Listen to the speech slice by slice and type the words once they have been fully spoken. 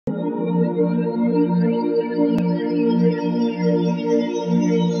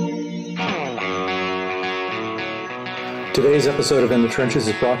Today's episode of In the Trenches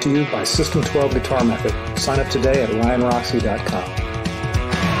is brought to you by System 12 Guitar Method. Sign up today at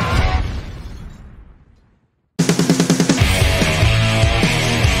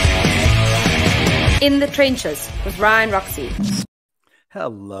RyanRoxie.com. In the Trenches with Ryan Roxie.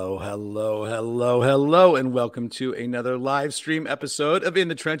 Hello, hello, hello, hello, and welcome to another live stream episode of In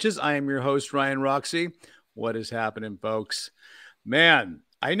the Trenches. I am your host, Ryan Roxie. What is happening, folks? Man,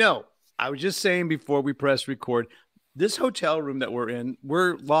 I know. I was just saying before we press record, this hotel room that we're in,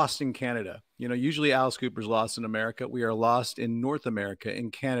 we're lost in Canada. You know, usually Alice Cooper's lost in America. We are lost in North America, in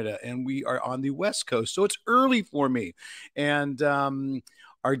Canada, and we are on the West Coast. So it's early for me. And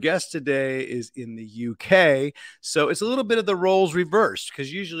our guest today is in the UK. So it's a little bit of the roles reversed,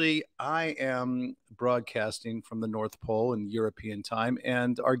 because usually I am broadcasting from the North Pole in European time,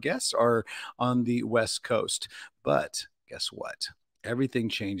 and our guests are on the West Coast. But guess what? Everything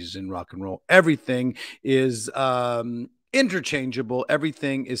changes in rock and roll. Everything is interchangeable.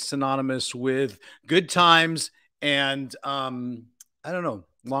 Everything is synonymous with good times and, I don't know,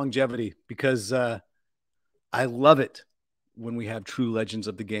 longevity, because I love it when we have true legends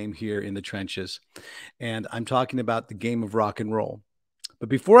of the game here in the trenches. And I'm talking about the game of rock and roll. But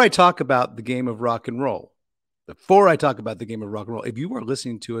before I talk about the game of rock and roll, if you are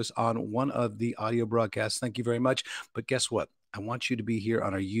listening to us on one of the audio broadcasts, thank you very much. But guess what? I want you to be here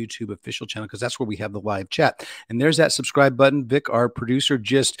on our YouTube official channel, because that's where we have the live chat. And there's that subscribe button. Vic, our producer,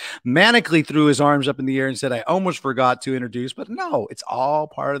 just manically threw his arms up in the air and said, I almost forgot to introduce. But no, it's all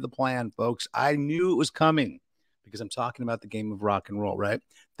part of the plan, folks. I knew it was coming, because I'm talking about the game of rock and roll, right?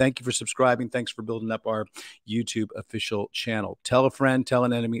 Thank you for subscribing. Thanks for building up our YouTube official channel. Tell a friend, tell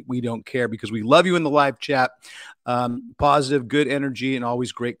an enemy. We don't care, because we love you in the live chat. Positive, good energy, and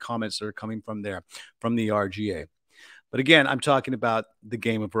always great comments that are coming from there, from the RGA. But again, I'm talking about the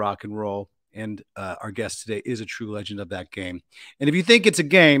game of rock and roll, and our guest today is a true legend of that game. And if you think it's a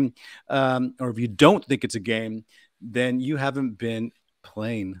game, or if you don't think it's a game, then you haven't been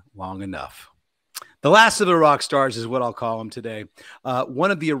playing long enough. The last of the rock stars is what I'll call him today.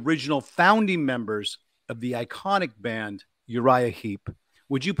 One of the original founding members of the iconic band Uriah Heep.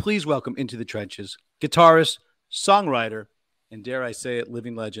 Would you please welcome into the trenches guitarist, songwriter, and dare I say it,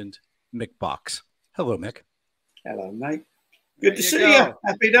 living legend, Mick Box. Hello, Mick. Hello, mate. Good to see you.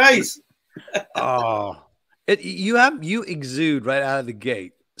 Happy days. You exude right out of the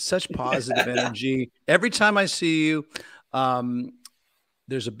gate such positive energy. Every time I see you,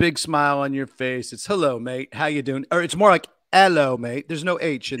 there's a big smile on your face. It's hello, mate. How you doing? Or it's more like hello, mate. There's no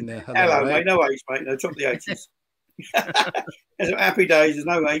H in there. Hello, right? Mate. No H, mate. No, drop the H's. Happy days. There's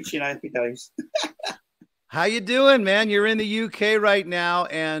no H in happy days. How you doing, man? You're in the UK right now,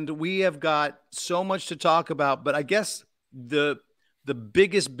 and we have got so much to talk about. But I guess the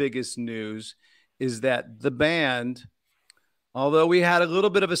biggest news is that the band, although we had a little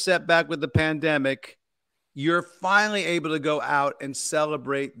bit of a setback with the pandemic, you're finally able to go out and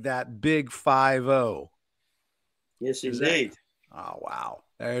celebrate that big 5-0. Yes, indeed. Oh, wow.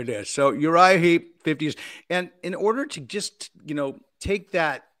 There it is. So Uriah Heep, 50 years. And in order to just, take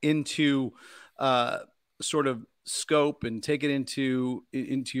that into sort of scope and take it into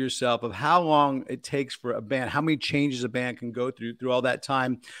yourself of how long it takes for a band, how many changes a band can go through all that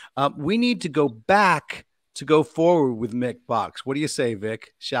time, we need to go back to go forward with Mick Box. What do you say,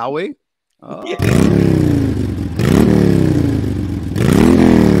 Vic? Shall we? Yeah.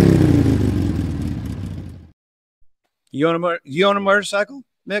 You own a motorcycle,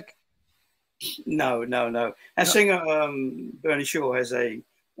 Mick? No. Our singer, Bernie Shaw, has a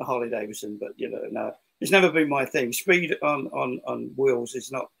Harley Davidson, but no, it's never been my thing. Speed on wheels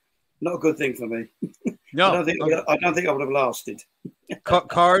is not a good thing for me. No, I don't think I would have lasted.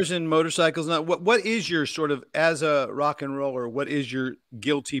 Cars and motorcycles. Now, what is your sort of, as a rock and roller, what is your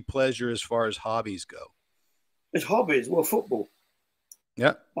guilty pleasure as far as hobbies go? It's hobbies. Well, football.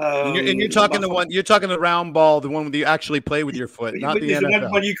 Yeah, and you're talking you're talking the round ball, the one where you actually play with your foot, not the NFL. The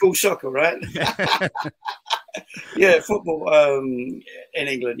one you call soccer, right? Yeah, football in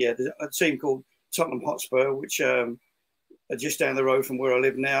England. Yeah, there's a team called Tottenham Hotspur, which are just down the road from where I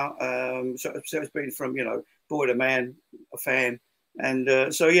live now. So it's been from boy to man, a fan,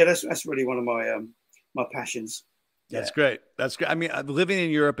 and so yeah, that's really one of my passions. That's great. That's great. I mean, living in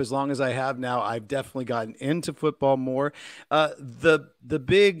Europe as long as I have now, I've definitely gotten into football more. The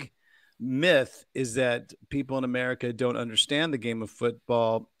big myth is that people in America don't understand the game of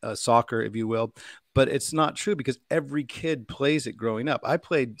football, soccer, if you will. but it's not true because every kid plays it growing up. I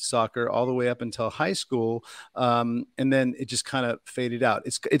played soccer all the way up until high school, and then it just kind of faded out.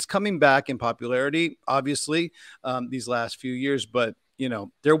 It's coming back in popularity, obviously, these last few years, but you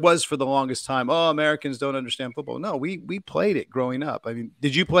know, there was for the longest time, oh, Americans don't understand football. No, we played it growing up. I mean,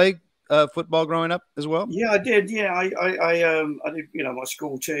 did you play football growing up as well? Yeah, I did. Yeah, I did, you know, my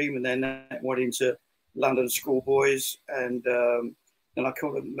school team, and then that went into London schoolboys, and I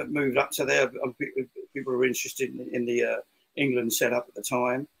kind of moved up to there. People were interested in the England setup at the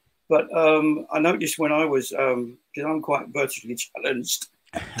time. But I noticed when I was, because I'm quite vertically challenged.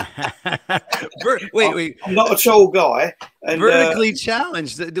 Wait. I'm not a tall guy. And, vertically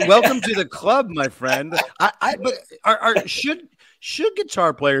challenged. Welcome to the club, my friend. But should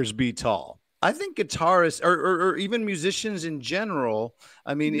guitar players be tall? I think guitarists or even musicians in general.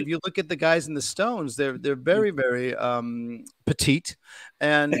 I mean, if you look at the guys in the Stones, they're very, very petite,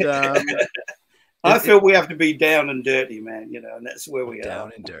 and I feel we have to be down and dirty, man. You know, and that's where we are.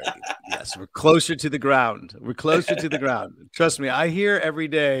 Down and dirty. Yes, we're closer to the ground. We're closer to the ground. Trust me, I hear every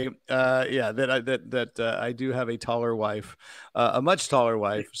day. That I do have a taller wife, a much taller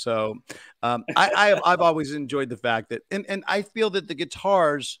wife. So, I've always enjoyed the fact that, and I feel that the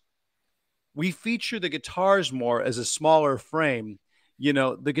guitars. We feature the guitars more as a smaller frame. You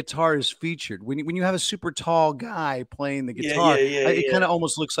know, the guitar is featured. When you have a super tall guy playing the guitar, it kind of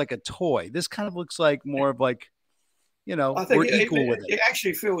almost looks like a toy. This kind of looks like more of like, you know, I think we're equal with it. It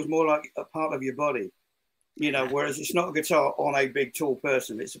actually feels more like a part of your body, you know, whereas it's not a guitar on a big, tall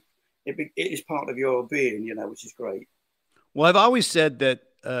person. It is part of your being, you know, which is great. Well, I've always said that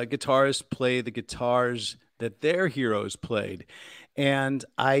guitarists play the guitars that their heroes played. And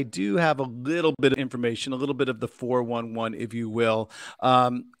I do have a little bit of information, a little bit of the 411, if you will,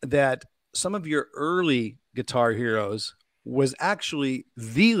 that some of your early guitar heroes was actually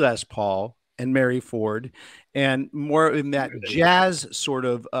the Les Paul and Mary Ford, and more in that jazz sort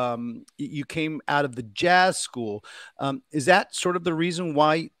of, you came out of the jazz school. Is that sort of the reason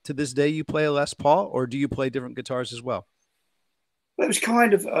why to this day you play a Les Paul, or do you play different guitars as well? Well, it was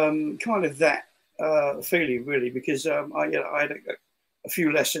kind of that feeling, really, because I had a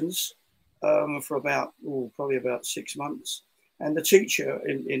few lessons for probably about 6 months, and the teacher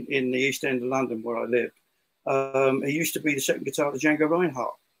in the East End of London where I lived, he used to be the second guitar to Django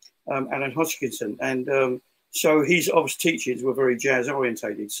Reinhardt, Alan Hodgkinson, and so his obvious teachings were very jazz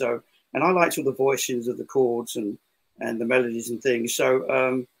orientated. So, and I liked all the voicings of the chords and the melodies and things.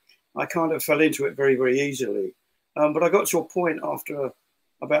 So I kind of fell into it very, very easily. But I got to a point after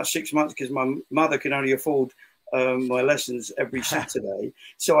about 6 months, because my mother could only afford my lessons every Saturday.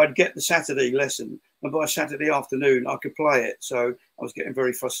 So I'd get the Saturday lesson, and by Saturday afternoon I could play it. So I was getting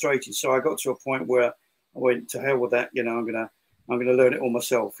very frustrated. So I got to a point where I went, to hell with that. You know, I'm gonna learn it all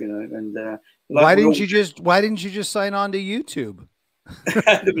myself. You know, and why didn't you just sign on to YouTube?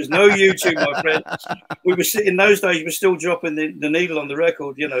 There was no YouTube, my friend. We were in those days. We're still dropping the needle on the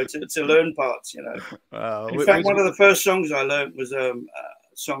record, you know, to learn parts, you know. In fact, one of the first songs I learned was a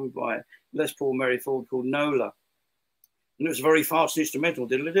song by Les Paul, Mary Ford, called Nola, and it was a very fast instrumental,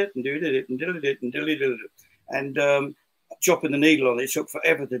 diddle-it and diddle-it and diddle-it and diddle-it, and dropping the needle on it took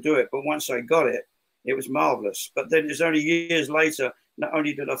forever to do it. But once I got it, it was marvelous. But then it's only years later. Not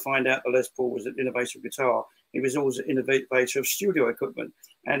only did I find out that Les Paul was an innovator of guitar, he was also an innovator of studio equipment,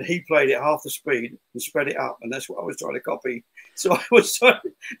 and he played it half the speed and spread it up, and that's what I was trying to copy. So I was trying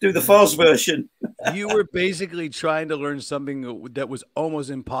to do the fast version. You were basically trying to learn something that was almost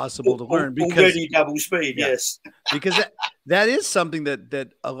impossible to learn, because already double speed. Yeah. Yes, because that is something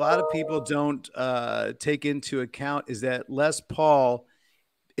that a lot of people don't take into account, is that Les Paul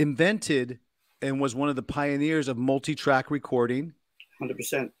invented and was one of the pioneers of multi-track recording.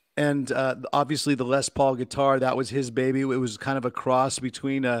 100%. And obviously the Les Paul guitar, that was his baby. It was kind of a cross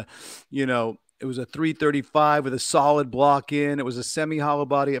between it was a 335 with a solid block in. It was a semi-hollow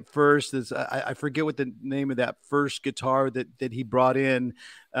body at first. I forget what the name of that first guitar that he brought in,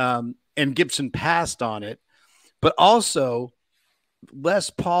 and Gibson passed on it. But also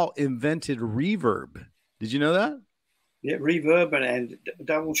Les Paul invented reverb. Did you know that? Yeah, reverb and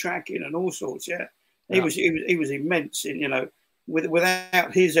double tracking and all sorts. Yeah, he was immense in, you know.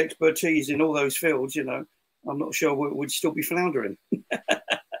 Without his expertise in all those fields, you know, I'm not sure we'd still be floundering.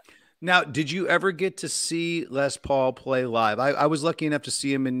 Now, did you ever get to see Les Paul play live? I was lucky enough to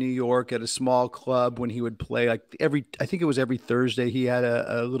see him in New York at a small club when he would play, like I think it was every Thursday. He had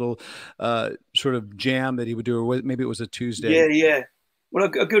a little sort of jam that he would do, or maybe it was a Tuesday. Yeah. Well,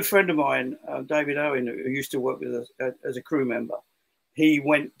 a good friend of mine, David Owen, who used to work with us as a crew member, he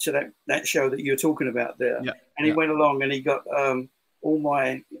went to that show that you're talking about there, and he went along and he got all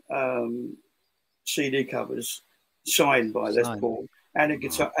my CD covers signed by Les Paul, and a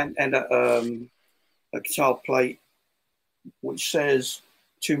guitar and a guitar plate which says,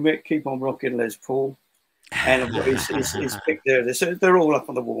 "To Mick, keep on rocking, Les Paul." And I've got his pick there. So they're all up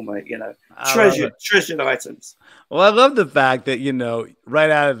on the wall, mate. You know, treasured items. Well, I love the fact that, you know, right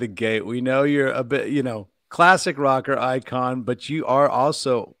out of the gate, we know you're a bit, you know, classic rocker icon, but you are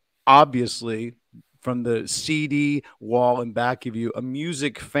also obviously, from the CD wall in back of you, a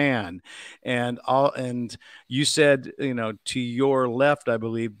music fan. And you said, you know, to your left, I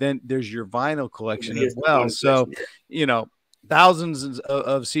believe, then there's your vinyl collection as well. So, you know, thousands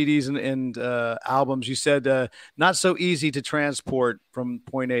of CDs and albums. You said not so easy to transport from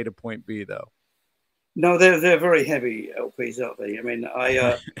point A to point B, though. No, they're very heavy LPs, aren't they? I mean,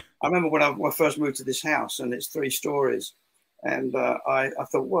 I remember when I first moved to this house, and it's 3 stories, and I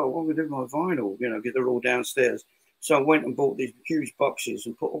thought, well, what am I going to do with my vinyl? You know, because they're all downstairs. So I went and bought these huge boxes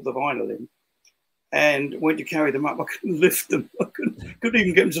and put all the vinyl in, and went to carry them up. I couldn't lift them. I couldn't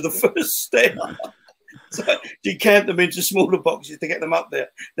even get them to the first step. So decant them into smaller boxes to get them up there,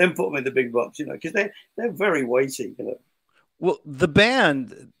 then put them in the big box, you know, because they're very weighty, you know. Well, the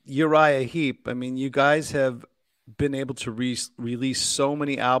band Uriah Heep, I mean, you guys have been able to release so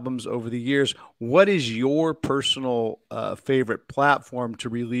many albums over the years. What is your personal favorite platform to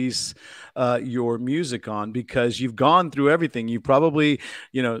release your music on? Because you've gone through everything. You probably,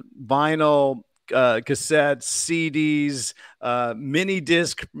 you know, vinyl, cassettes, CDs, mini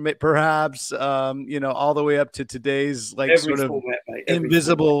disc, perhaps, you know, all the way up to today's like every sort of format, mate,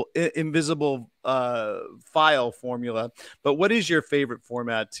 invisible file formula. But what is your favorite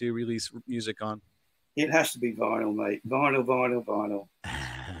format to release music on? It has to be vinyl, mate. Vinyl.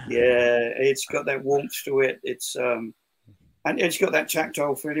 Yeah, it's got that warmth to it. It's and it's got that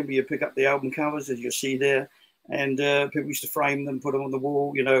tactile feeling where you pick up the album covers, as you see there, and people used to frame them, put them on the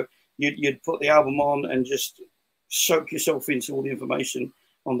wall. You know, you'd put the album on and just soak yourself into all the information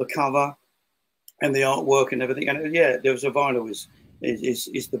on the cover and the artwork and everything. And yeah, there was a vinyl is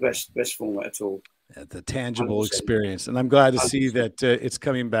the best format at all. The tangible 100%. Experience, and I'm glad to 100%. See that it's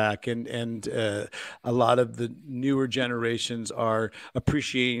coming back, and a lot of the newer generations are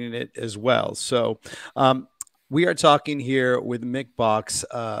appreciating it as well. So we are talking here with Mick Box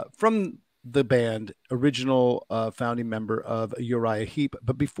from the band, original founding member of Uriah Heep.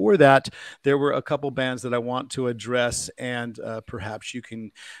 But before that, there were a couple bands that I want to address, and perhaps you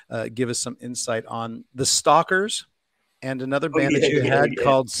can give us some insight on the Stalkers and another band that you had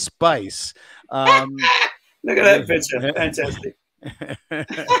called Spice. Look at that picture. Fantastic.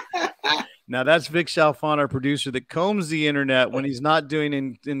 Now that's Vic Chalfon, our producer, that combs the internet when he's not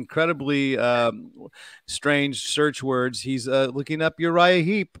doing incredibly strange search words. He's looking up Uriah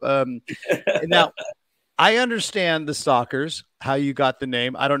Heep. Now, I understand the Stalkers, how you got the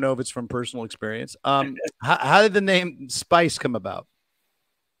name. I don't know if it's from personal experience. How did the name Spice come about?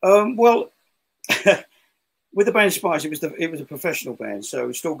 Well, with the band Spice, it was a professional band.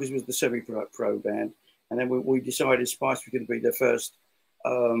 So Stalkers was the semi-pro band, and then we decided Spice was going to be the first,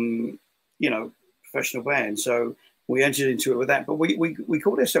 you know, professional band. So we entered into it with that. But we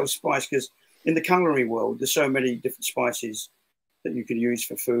called ourselves Spice because in the culinary world, there's so many different spices that you can use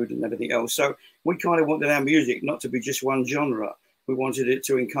for food and everything else. So we kind of wanted our music not to be just one genre. We wanted it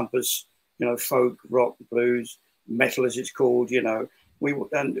to encompass, you know, folk, rock, blues, metal, as it's called, you know.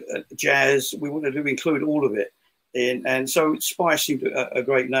 And jazz, we wanted to include all of it. And so Spice seemed a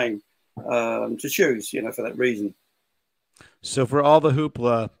great name to choose, you know, for that reason. So for all the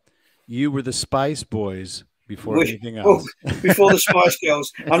hoopla, you were the Spice Boys before anything else. Before the Spice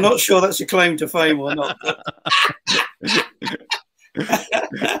Girls. I'm not sure that's a claim to fame or not.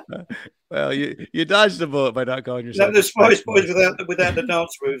 Well, you dodged the bullet by not calling yourself the Spice Boys without the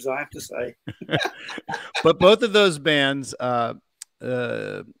dance moves, I have to say. But both of those bands,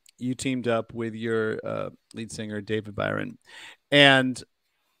 you teamed up with your lead singer, David Byron, and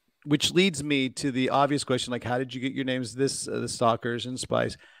which leads me to the obvious question, like, how did you get your names, the Stalkers and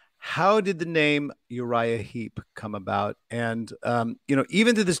Spice? How did the name Uriah Heep come about? And, you know,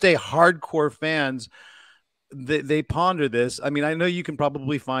 even to this day, hardcore fans, they ponder this. I mean, I know you can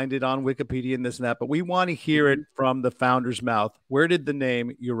probably find it on Wikipedia and this and that, but we want to hear it from the founder's mouth. Where did the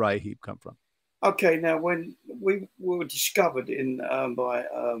name Uriah Heep come from? Okay, now when we were discovered by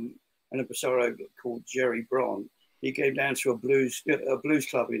an impresario called Jerry Braun, he came down to a blues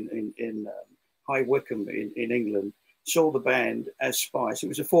club in High Wycombe in England, saw the band as Spice. It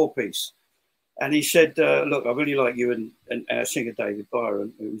was a 4-piece, and he said, "Look, I really like you and our singer David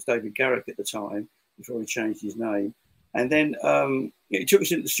Byron, who was David Garrick at the time before he changed his name." And then he took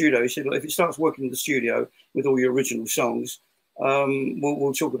us into the studio. He said, "Look, if it starts working in the studio with all your original songs,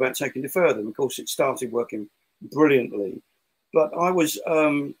 we'll talk about taking it further. And of course, it started working brilliantly. But I was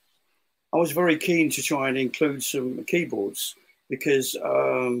very keen to try and include some keyboards because,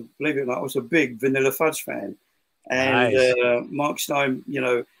 believe it or not, I was a big Vanilla Fudge fan. And nice. Mark Stein, you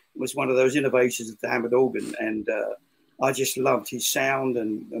know, was one of those innovators of the hammered organ. And I just loved his sound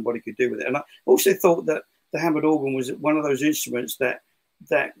and what he could do with it. And I also thought that the hammered organ was one of those instruments that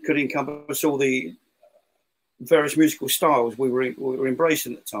could encompass all the various musical styles we were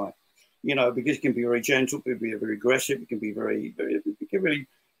embracing at the time. You know, because it can be very gentle, it can be very aggressive, it can be very, it can really,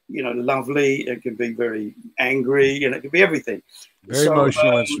 you know, lovely, it can be very angry, and it can be everything. Very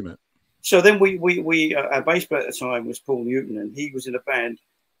emotional instrument. So then our bass player at the time was Paul Newton, and he was in a band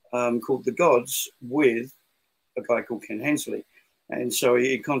called The Gods with a guy called Ken Hensley. And so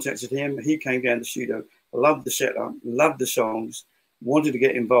he contacted him. He came down to the studio, loved the setup, loved the songs, wanted to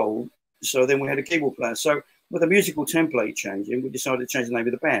get involved. So then we had a keyboard player. So with a musical template changing, we decided to change the name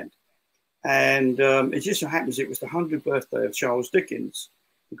of the band. And it just so happens it was the 100th birthday of Charles Dickens,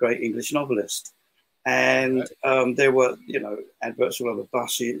 the great English novelist. And there were, you know, adverts all over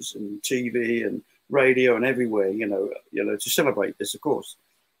buses and TV and radio and everywhere, you know, to celebrate this, of course.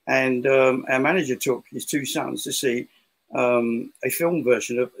 And our manager took his two sons to see a film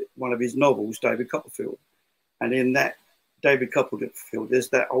version of one of his novels, David Copperfield. And in that David Copperfield, there's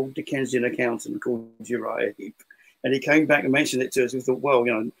that old Dickensian accountant called Uriah Heep. And he came back and mentioned it to us. We thought, well,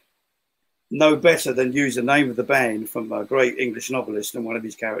 you know, no better than use the name of the band from a great English novelist and one of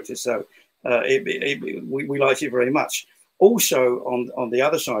his characters. So we liked it very much. Also, on the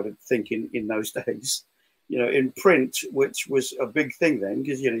other side of thinking in those days, you know, in print, which was a big thing then,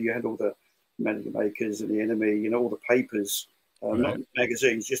 because, you know, you had all the Melody Makers and the Enemy, you know, all the papers, not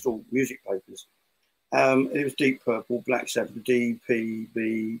magazines, just all music papers. It was Deep Purple, Black Sabbath, D, P,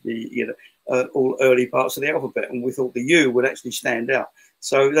 B, D, you know, all early parts of the alphabet. And we thought the U would actually stand out.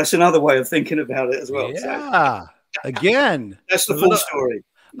 So that's another way of thinking about it as well. Yeah, so, again, that's the full story.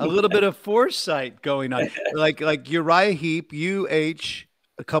 A little bit of foresight going on, like Uriah Heep, UH.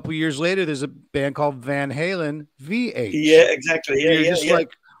 A couple years later, there's a band called Van Halen, VH. Yeah, exactly. Yeah, You're just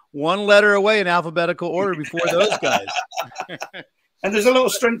like one letter away in alphabetical order before those guys. And there's a lot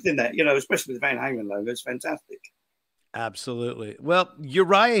of strength in that, you know, especially with the Van Halen logo. It's fantastic. Absolutely. Well,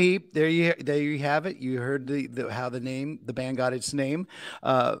 Uriah Heep, there you have it. You heard how the band got its name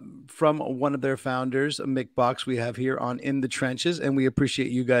from one of their founders, Mick Box. We have here on In the Trenches, and we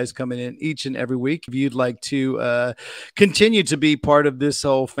appreciate you guys coming in each and every week. If you'd like to continue to be part of this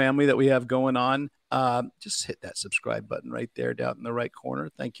whole family that we have going on, just hit that subscribe button right there down in the right corner.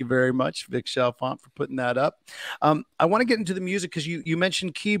 Thank you very much, Vic Chalfant, for putting that up. I want to get into the music because you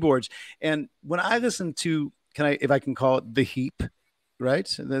mentioned keyboards, and when I listen to, if I can call it the Heep,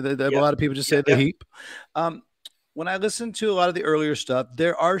 right? A lot of people just say the Heep. When I listen to a lot of the earlier stuff,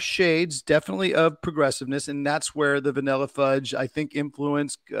 there are shades definitely of progressiveness, and that's where the Vanilla Fudge, I think,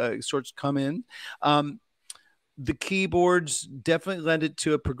 influence sorts come in. The keyboards definitely lend it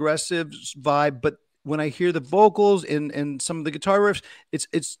to a progressive vibe, but when I hear the vocals and some of the guitar riffs,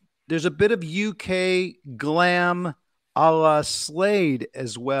 there's a bit of UK glam a la Slade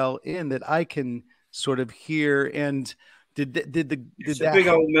as well in that I can sort of hear. And it's a big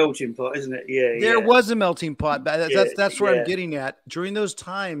old melting pot, isn't it? Yeah, there was a melting pot. That's where I'm getting at. During those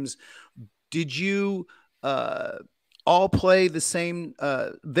times, did you all play the same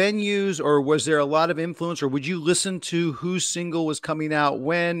venues, or was there a lot of influence, or would you listen to whose single was coming out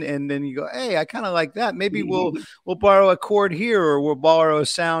when, and then you go, hey, I kind of like that, maybe we'll borrow a chord here, or we'll borrow a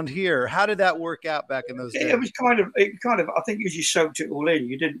sound here? How did that work out back in those days? It was kind of I think you just soaked it all in.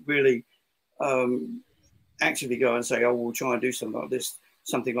 You didn't really actively go and say, oh, we'll try and do something like this,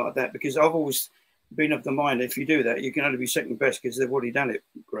 something like that, because I've always been of the mind, if you do that, you can only be second best because they've already done it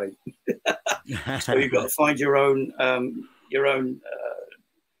great. So you've got to find your own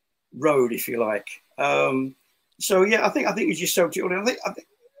road, if you like. So yeah, I think you just soaked it all in. I think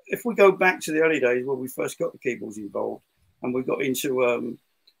if we go back to the early days where we first got the keyboards involved, and we got into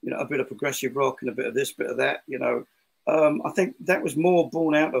a bit of progressive rock and a bit of this, bit of that, I think that was more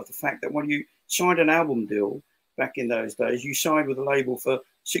born out of the fact that when you signed an album deal back in those days, you signed with a label for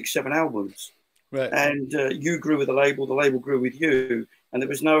 6-7 albums. Right. And you grew with the label grew with you, and there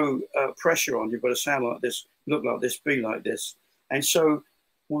was no pressure on you've got to sound like this, look like this, be like this. And so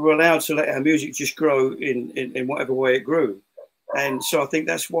we were allowed to let our music just grow in whatever way it grew. And so I think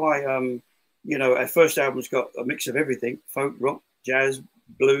that's why, our first album's got a mix of everything, folk, rock, jazz,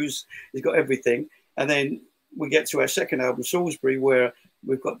 blues, it's got everything. And then we get to our second album, Salisbury, where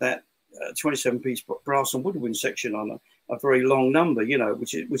we've got that 27-piece brass and woodwind section on a very long number,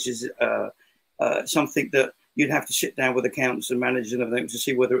 which is something that you'd have to sit down with accountants and managers and everything to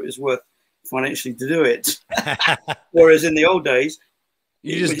see whether it was worth financially to do it. Whereas in the old days,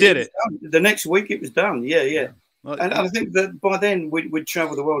 you just did it. The next week it was done. Yeah. Well, and I think that by then we'd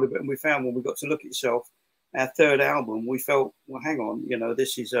travel the world a bit, and we found when we got to look at yourself, our third album, we felt, well, hang on, you know,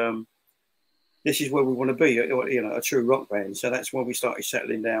 this is where we want to be, you know, a true rock band. So that's when we started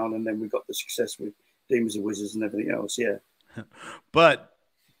settling down, and then we got the success with Demons and Wizards and everything else. Yeah. But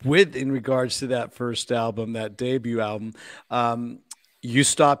in regards to that first album, that debut album, you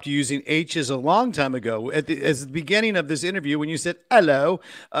stopped using H's a long time ago. At the beginning of this interview, when you said hello,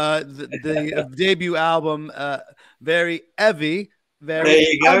 the debut album, very heavy,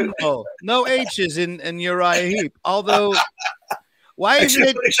 very humble. No H's in Uriah Heep. Although, why isn't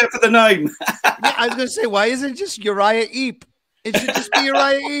it except for the name? Yeah, I was going to say, why isn't it just Uriah Heep? It should just be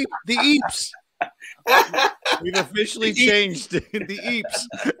Uriah Heep. The Heeps. We've officially changed the Heeps.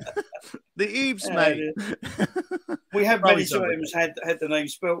 The Heeps, mate. We have many times had the name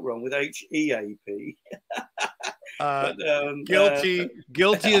spelt wrong with H-E-A-P.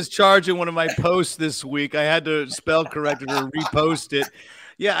 Guilty as charged in one of my posts this week. I had to spell correct it or repost it.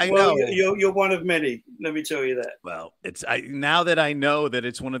 Yeah, I know. You're one of many. Let me tell you that. Well, now that I know that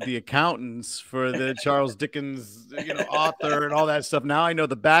it's one of the accountants for the Charles Dickens, author and all that stuff. Now I know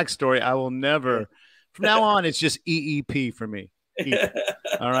the backstory. I will never. From now on, it's just EEP for me.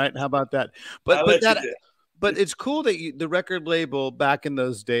 All right, how about that? But it's cool that the record label back in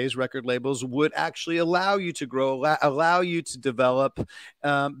those days, record labels would actually allow you to grow, allow you to develop,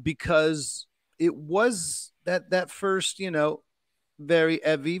 because it was that first, very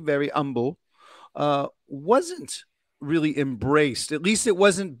heavy, very humble, wasn't really embraced. At least it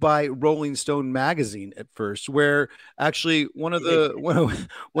wasn't by Rolling Stone magazine at first, where actually one of the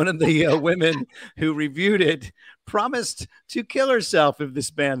women who reviewed it promised to kill herself if this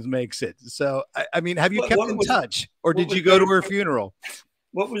band makes it. So, I mean, have you kept in touch, or did you go to her funeral?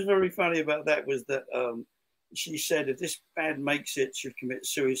 What was very funny about that was that she said if this band makes it, she'll commit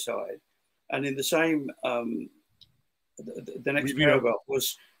suicide. And in the same, the next paragraph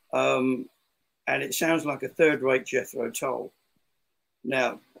was, and it sounds like a third-rate Jethro Tull.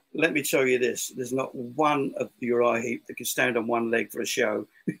 Now, let me tell you this. There's not one of the Uriah Heep that can stand on one leg for a show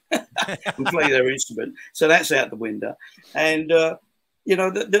and play their instrument. So that's out the window. And, I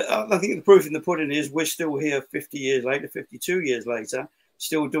think the proof in the pudding is we're still here 50 years later, 52 years later,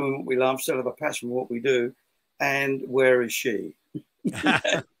 still doing what we love, still have a passion for what we do. And where is she?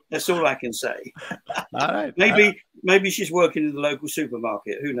 That's all I can say. All right. Maybe she's working in the local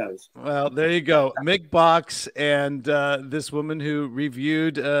supermarket. Who knows? Well, there you go. Mick Box and this woman who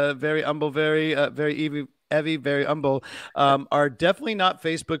reviewed very humble, very heavy, very humble, are definitely not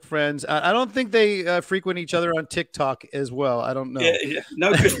Facebook friends. I don't think they frequent each other on TikTok as well. I don't know. Yeah.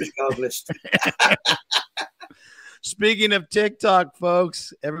 No Christmas card list. Speaking of TikTok,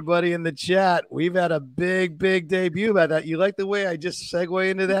 folks, everybody in the chat, we've had a big debut about that. You like the way I just segue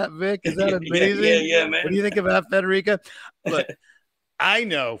into that, Vic? Is that amazing? Yeah, man. What do you think about Federica? Look, I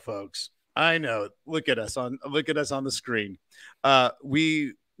know, folks. I know. Look at us on the screen.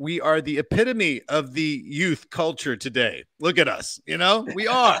 We are the epitome of the youth culture today. Look at us. We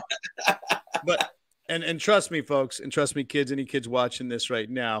are. But and trust me, folks, and trust me, kids, any kids watching this right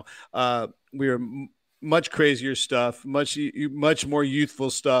now, we are much crazier stuff, much more youthful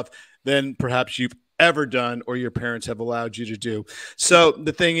stuff than perhaps you've ever done or your parents have allowed you to do. So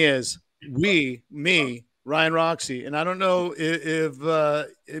the thing is, me, Ryan Roxie, and I don't know if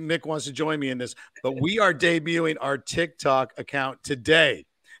Mick wants to join me in this, but we are debuting our TikTok account today.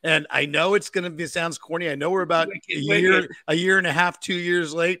 And I know it's going to sounds corny. I know we're about a year and a half, 2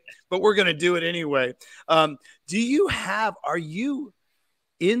 years late, but we're going to do it anyway. Are you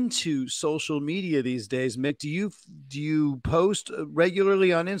into social media these days, Mick? Do you post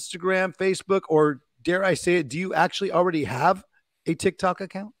regularly on Instagram, Facebook, or dare I say it, do you actually already have a TikTok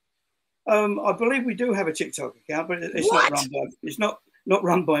account? I believe we do have a TikTok account, but it's not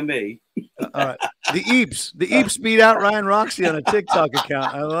run by me. All right. The Eeps beat out Ryan Roxie on a TikTok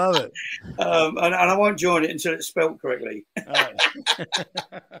account. I love it. And I won't join it until it's spelled correctly. All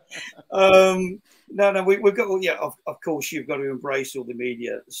right. No, we've got, of course, you've got to embrace all the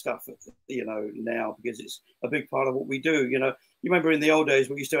media stuff, now, because it's a big part of what we do. You remember in the old days,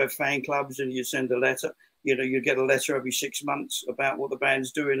 we used to have fan clubs and you'd send a letter, you'd get a letter every 6 months about what the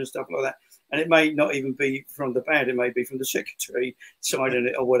band's doing and stuff like that. And it may not even be from the band, it may be from the secretary signing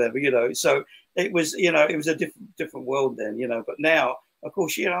it or whatever, So it was, it was a different world then, But now, of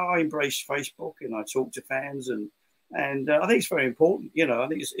course, I embrace Facebook and I talk to fans and I think it's very important, I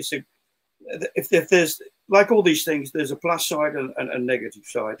think if there's, like all these things, there's a plus side and a negative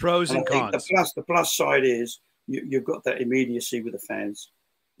side. Pros and cons. The plus side is you've got that immediacy with the fans.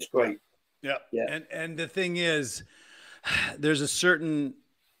 It's great. Yeah. Yeah. And the thing is, there's a certain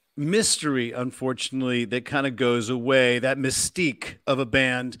mystery, unfortunately, that kind of goes away. That mystique of a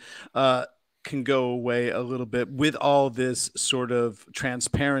band can go away a little bit with all this sort of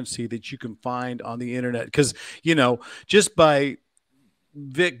transparency that you can find on the internet. Because, you know, just by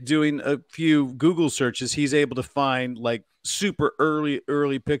Vic doing a few Google searches, he's able to find like super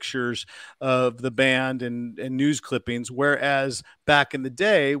early pictures of the band and news clippings. Whereas back in the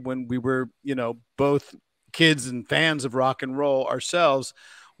day when we were, you know, both kids and fans of rock and roll ourselves,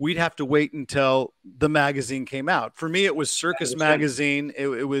 we'd have to wait until the magazine came out. For me, it was Circus magazine.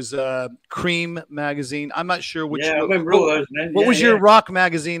 It was Cream magazine. I'm not sure which. Yeah, I remember all those. What was your rock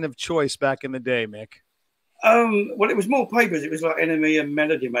magazine of choice back in the day, Mick? Well, it was more papers. It was like Enemy and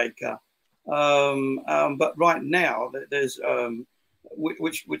Melody Maker. But right now, there's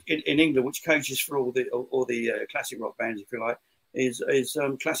which in England, which caters for all the classic rock bands, if you like, is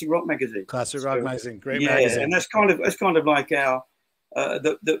Classic Rock magazine. Classic Rock magazine, great magazine. And that's kind of like our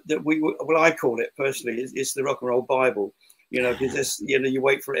I call it personally it's the rock and roll Bible, you know, because you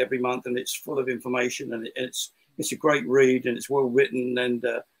wait for it every month and it's full of information and it's a great read and it's well written and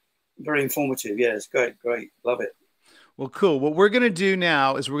very informative. Yeah, it's great, love it. Well, cool. What we're going to do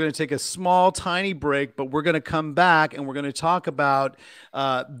now is we're going to take a small, tiny break, but we're going to come back and we're going to talk about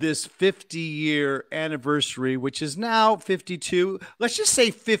this 50-year anniversary, which is now 52. Let's just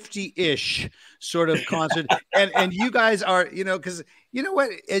say 50-ish sort of concert. and you guys are, you know, because you know what,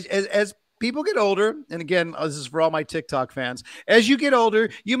 as people get older, and again, this is for all my TikTok fans, as you get older,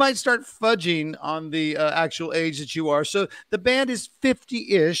 you might start fudging on the actual age that you are. So the band is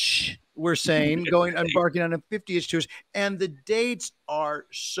 50-ish. We're saying embarking on a 50-ish tours, and the dates are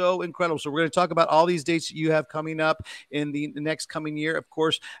so incredible. So we're going to talk about all these dates that you have coming up in the next coming year. Of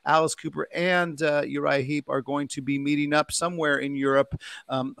course, Alice Cooper and Uriah Heep are going to be meeting up somewhere in Europe,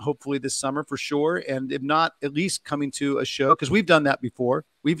 hopefully this summer for sure. And if not, at least coming to a show, because we've done that before.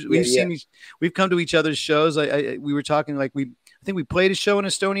 We've come to each other's shows. We were talking like I think we played a show in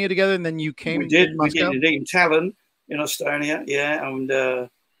Estonia together, and then you came. We did in Tallinn in Estonia, yeah, and.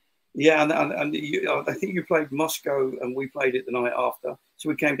 Yeah, and I think you played Moscow, and we played it the night after. So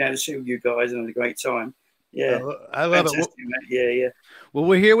we came down to see you guys and had a great time. Yeah, I love it. Yeah. Well,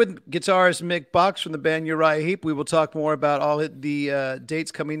 we're here with guitarist Mick Box from the band Uriah Heep. We will talk more about all the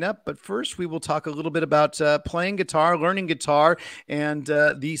dates coming up. But first, we will talk a little bit about playing guitar, learning guitar, and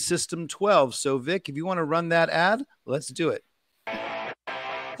the System 12. So, Vic, if you want to run that ad, let's do it.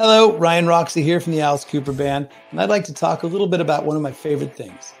 Hello, Ryan Roxie here from the Alice Cooper Band, and I'd like to talk a little bit about one of my favorite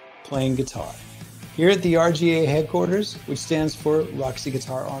things. Playing guitar. Here at the RGA headquarters, which stands for Roxie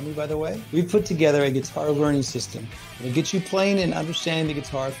Guitar Army, by the way, we've put together a guitar learning system that'll get you playing and understanding the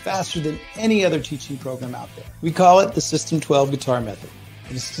guitar faster than any other teaching program out there. We call it the System 12 Guitar Method.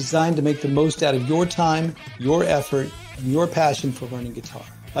 It is designed to make the most out of your time, your effort, and your passion for learning guitar.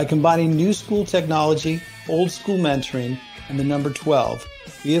 By combining new school technology, old school mentoring, and the number 12,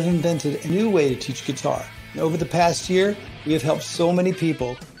 we have invented a new way to teach guitar. And over the past year, we have helped so many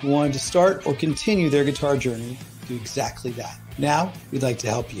people who wanted to start or continue their guitar journey do exactly that. Now, we'd like to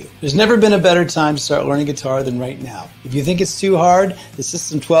help you. There's never been a better time to start learning guitar than right now. If you think it's too hard, the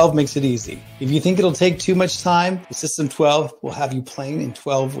System 12 makes it easy. If you think it'll take too much time, the System 12 will have you playing in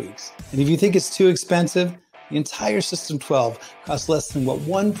 12 weeks. And if you think it's too expensive, the entire System 12 costs less than what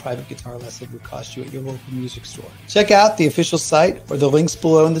one private guitar lesson would cost you at your local music store. Check out the official site or the links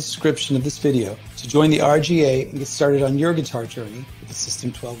below in the description of this video to join the RGA and get started on your guitar journey with the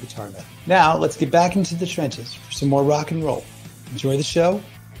System 12 Guitar Method. Now, let's get back into the trenches for some more rock and roll. Enjoy the show,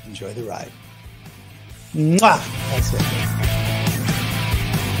 enjoy the ride. Mwah! That's it.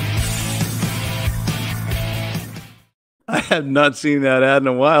 I have not seen that ad in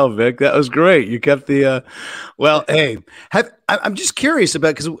a while, Vic. That was great. You kept the, well, hey, I'm just curious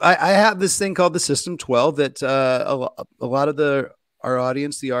about, because I have this thing called the System 12 that a lot of our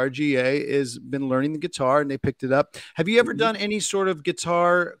audience, the RGA, has been learning the guitar and they picked it up. Have you ever done any sort of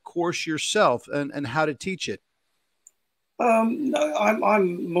guitar course yourself and how to teach it? No,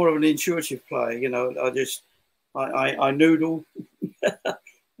 I'm more of an intuitive player. You know, I noodle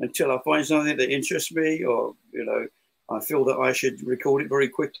until I find something that interests me, or, you know, I feel that I should record it very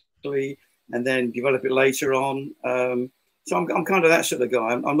quickly and then develop it later on. So I'm kind of that sort of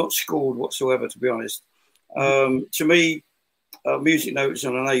guy. I'm not schooled whatsoever, to be honest. To me, music notes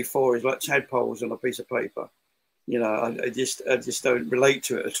on an A4 is like tadpoles on a piece of paper. You know, I just don't relate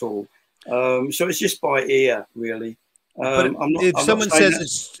to it at all. So it's just by ear, really. But if I'm someone not saying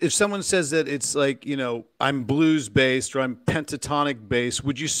says if someone says that it's like, you know, I'm blues based or I'm pentatonic based,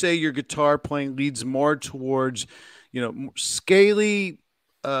 would you say your guitar playing leads more towards, you know, scaly,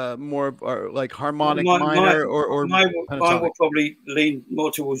 more or like harmonic minor or mine pentatonic? will probably lean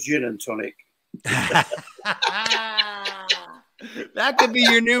more towards gin and tonic. That could be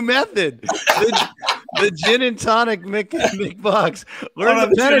your new method. The gin and tonic Mick Box. Learn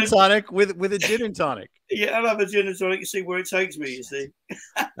the pentatonic with a gin and tonic. Yeah, I'll have a gin and tonic and see where it takes me, you see.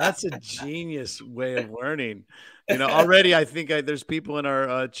 That's a genius way of learning. You know, already I think there's people in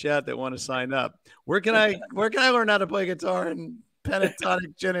our chat that want to sign up. Where can I learn how to play guitar and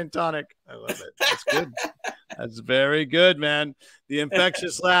pentatonic gin and tonic? I love it. That's good. That's very good, man. The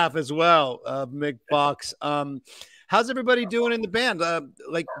infectious laugh as well, Mick Box. How's everybody doing in the band?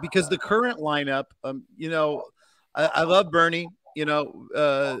 Like, because the current lineup, you know, I love Bernie. You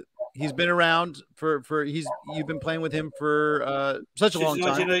know, he's been around you've been playing with him for such a long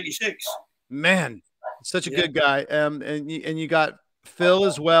time. 1986. Man, such a good guy. And you got Phil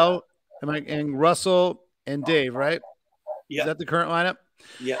as well, and Russell and Dave, right? Yeah. Is that the current lineup?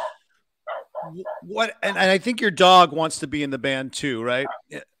 Yeah. What? And I think your dog wants to be in the band too, right?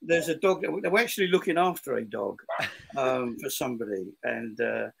 There's a dog. We're actually looking after a dog for somebody, and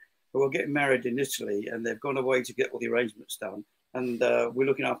we're getting married in Italy, and they've gone away to get all the arrangements done, and we're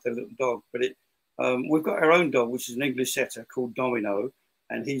looking after a little dog. But we've got our own dog, which is an English setter called Domino,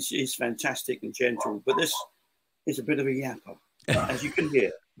 and he's fantastic and gentle. But this is a bit of a yapper, as you can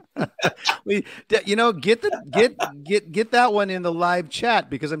hear. You know, get that one in the live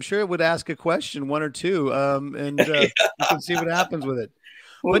chat, because I'm sure it would ask a question, one or two, and you can see what happens with it.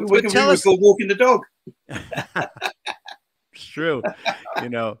 Well, we can record walking the dog. It's true. You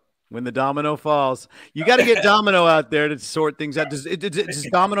know, when the domino falls, you got to get Domino out there to sort things out. Does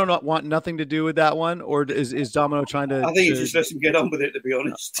Domino not want nothing to do with that one, or is Domino trying to? I think he just lets him get on with it, to be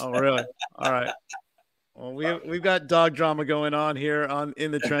honest. Oh, really? All right. Well, we've got dog drama going on here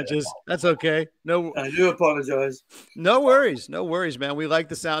in the trenches. That's okay. No, I do apologize. No worries, man. We like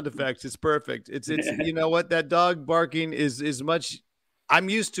the sound effects. It's perfect. It's you know what, that dog barking is much. I'm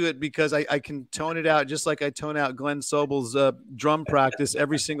used to it because I can tone it out just like I tone out Glenn Sobel's drum practice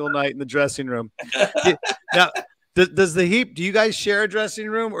every single night in the dressing room. Now, does the Heep? Do you guys share a dressing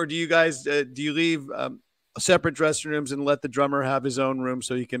room, or do you guys do you leave separate dressing rooms and let the drummer have his own room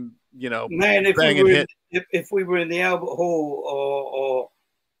so he can, you know, man, if we were in the Albert Hall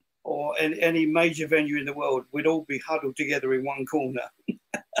or any major venue in the world, we'd all be huddled together in one corner.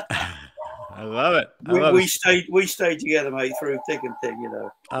 I love it. We stayed together, mate, through thick and thin, you know.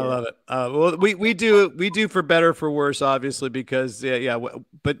 I love it. Well, we do for better, for worse, obviously, because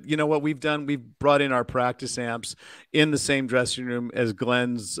but you know what we've done? We've brought in our practice amps in the same dressing room as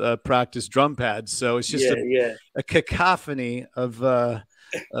Glenn's practice drum pads, so it's just a cacophony of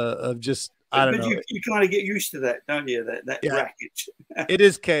just. I don't know. You kind of get used to that, don't you? That racket. It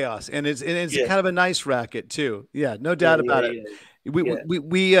is chaos, and it's kind of a nice racket too. Yeah, no doubt about it.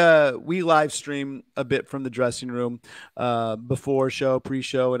 We live stream a bit from the dressing room before show,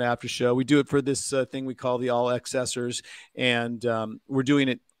 pre-show, and after show. We do it for this thing we call the All Accessors, and we're doing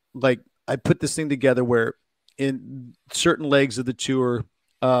it like I put this thing together where in certain legs of the tour,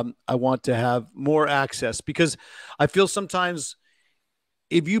 I want to have more access, because I feel sometimes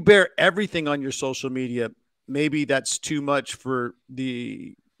if you bear everything on your social media, maybe that's too much for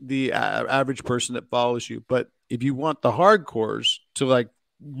the average person that follows you. But if you want the hardcores to like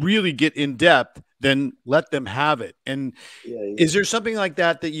really get in depth, then let them have it. And is there something like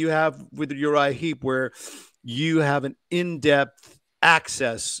that you have with Uriah Heep, where you have an in-depth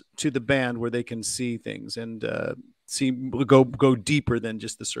access to the band where they can see things and go deeper than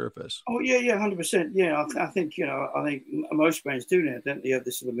just the surface? Oh yeah, 100%. Yeah, I think most bands do now, don't they? Have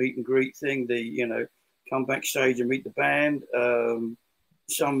this sort of meet and greet thing. They come backstage and meet the band.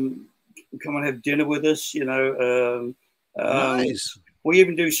 Some come and have dinner with us. Nice. We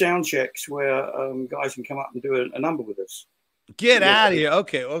even do sound checks where guys can come up and do a number with us. Get out of here.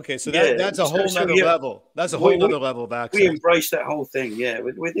 Okay. So that's a whole nother level. That's a whole nother level of access. We embrace that whole thing. Yeah,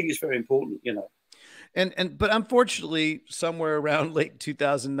 we think it's very important. But unfortunately, somewhere around late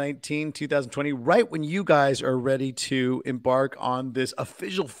 2019, 2020, right when you guys are ready to embark on this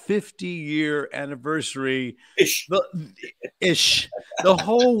official 50-year anniversary, the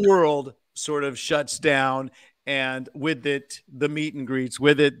whole world sort of shuts down, and with it, the meet and greets,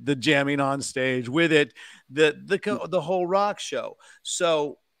 with it, the jamming on stage, with it, the whole rock show.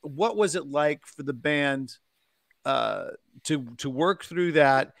 So what was it like for the band to work through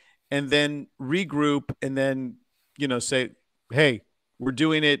that, and then regroup, and then, say, hey, we're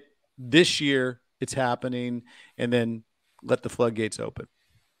doing it this year it's happening, and then let the floodgates open?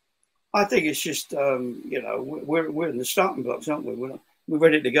 I think it's just, you know, we're in the starting blocks, aren't we? We're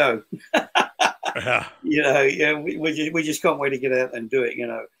ready to go. Yeah. You know, yeah, we just can't wait to get out and do it. You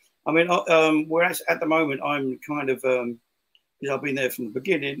know, I mean, we're at the moment. I'm kind of, because I've been there from the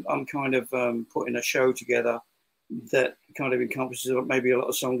beginning. I'm kind of putting a show together that kind of encompasses maybe a lot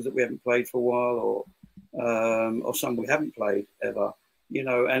of songs that we haven't played for a while, or some we haven't played ever. You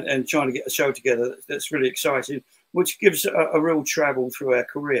know, and trying to get a show together that's really exciting, which gives a real travel through our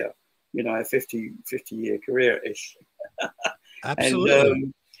career. You know, a 50-year career-ish.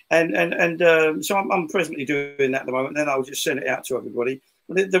 Absolutely. So I'm presently doing that at the moment. Then I'll just send it out to everybody.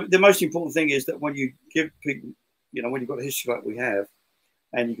 The most important thing is that when you give people, you know, when you've got a history like we have,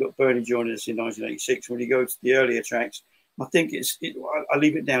 and you've got Bernie joining us in 1986, when you go to the earlier tracks, I think I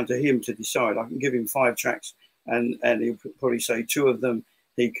leave it down to him to decide. I can give him 5 tracks, and he'll probably say 2 of them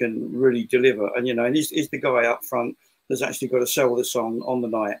he can really deliver. And, you know, and he's the guy up front that's actually got to sell the song on the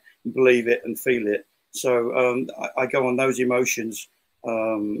night and believe it and feel it. So I go on those emotions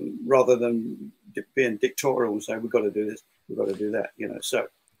rather than being dictatorial and say, we've got to do this, we've got to do that, you know. So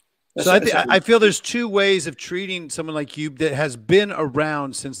I feel there's 2 ways of treating someone like you that has been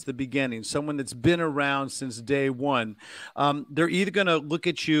around since the beginning, someone that's been around since day one. They're either going to look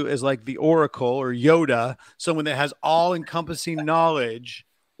at you as like the Oracle or Yoda, someone that has all-encompassing knowledge,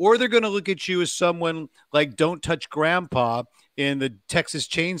 or they're going to look at you as someone like Don't Touch Grandpa in the Texas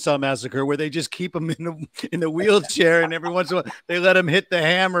Chainsaw Massacre, where they just keep him in the wheelchair, and every once in a while they let him hit the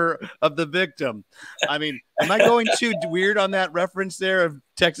hammer of the victim. I mean, am I going too weird on that reference there of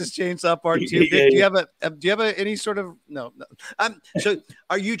Texas Chainsaw Part 2? Yeah. Do you have any sort of no? So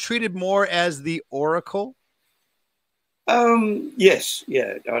are you treated more as the Oracle? Yes,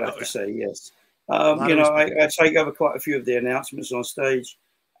 yeah, I'd have to say yes. You know, I take over quite a few of the announcements on stage,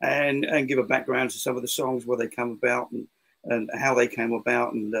 and give a background to some of the songs, where they come about, and how they came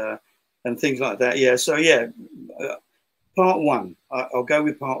about, and things like that. Yeah. So yeah, part 1. I'll go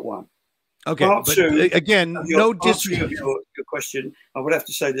with part 1. Okay. Part 2. Again, no disrespect. Your question, I would have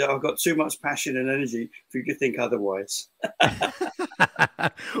to say that I've got too much passion and energy for you to think otherwise.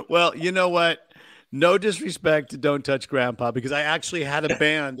 Well, you know what? No disrespect to Don't Touch Grandpa, because I actually had a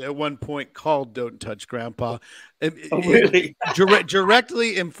band at one point called Don't Touch Grandpa. Really?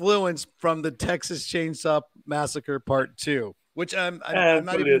 Directly influenced from the Texas Chainsaw Massacre Part 2, which I'm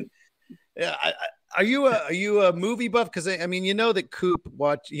not even. Yeah, are you a movie buff? Because I mean, you know that Coop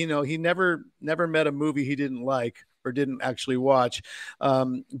watched. You know, he never met a movie he didn't like or didn't actually watch.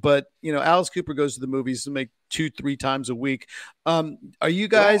 But you know, Alice Cooper goes to the movies to make 2-3 times a week. Are you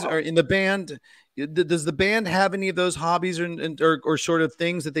guys are in the band? Does the band have any of those hobbies or sort of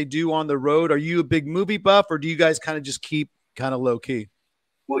things that they do on the road? Are you a big movie buff, or do you guys kind of just keep kind of low key?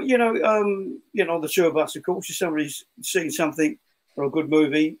 Well, you know, the 2 of us, of course, if somebody's seen something or a good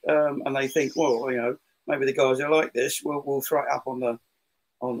movie, and they think, well, you know, maybe the guys are like this, we'll throw it up on the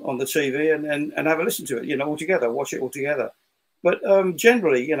TV and have a listen to it, you know, all together, watch it all together. But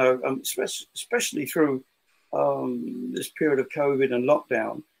generally, you know, especially through this period of COVID and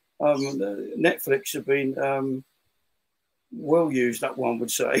lockdown, Netflix have been well used, that one would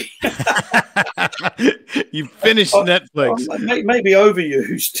say. You finished Netflix. Maybe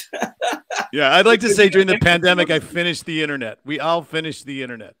overused. Yeah, I'd like to say during the pandemic, I finished the internet. We all finished the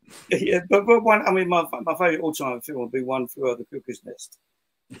internet. Yeah, but one, I mean, my favorite all-time film would be One Flew Over the Cuckoo's Nest.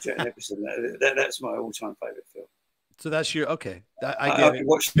 That's my all-time favorite film. So that's your okay. I get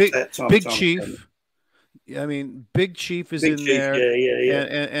it. Big Chief. I mean, Big Chief is in there. Yeah.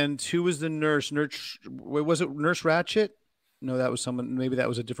 And who was the nurse? Was it Nurse Ratchet? No, that was someone. Maybe that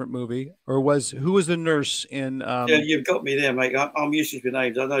was a different movie. Or who was the nurse in? Yeah, you've got me there, mate. I'm useless with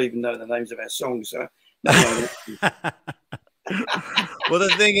names. I don't even know the names of our songs. So. Well,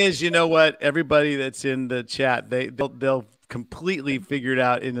 the thing is, you know what? Everybody that's in the chat, they'll completely figure it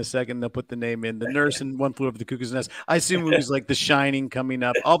out in a second. They'll put the name in. The nurse in One Flew Over the Cuckoo's Nest. I assume movies like The Shining coming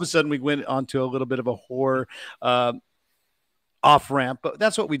up. All of a sudden, we went onto a little bit of a horror off ramp, but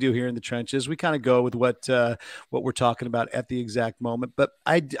that's what we do here in the trenches. We kind of go with what we're talking about at the exact moment. But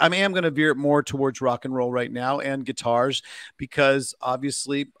I am going to veer it more towards rock and roll right now and guitars, because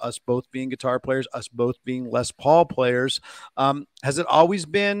obviously us both being guitar players, us both being Les Paul players, has it always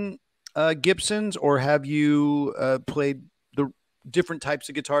been Gibsons, or have you played the different types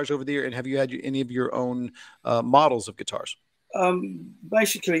of guitars over the year, and have you had any of your own models of guitars?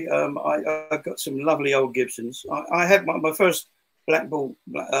 Basically, I got some lovely old Gibsons. I had my first Black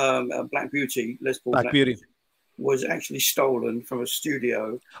Beauty, Les Paul Black Beauty, was actually stolen from a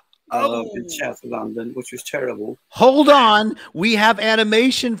studio in south of London, which was terrible. Hold on. We have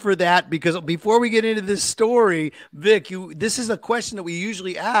animation for that, because before we get into this story, Vic, this is a question that we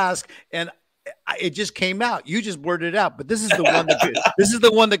usually ask, and it just came out. You just blurted it out, but this is the one that this is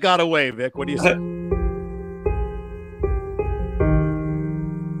the one that got away, Vic. What do you say?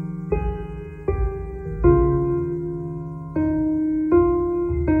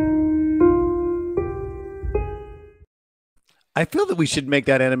 I feel that we should make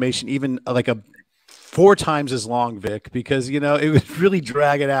that animation even like 4 times as long, Vic, because, you know, it would really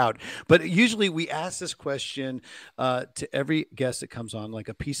drag it out. But usually we ask this question to every guest that comes on, like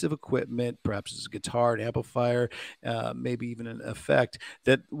a piece of equipment, perhaps it's a guitar, an amplifier, maybe even an effect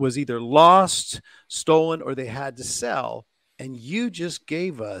that was either lost, stolen, or they had to sell. And you just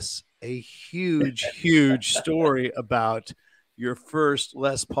gave us a huge, huge story about your first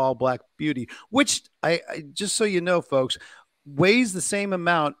Les Paul Black Beauty, which I just so you know, folks, weighs the same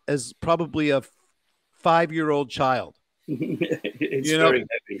amount as probably a 5-year-old child. It's very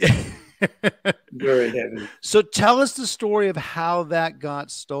heavy. Very heavy. So tell us the story of how that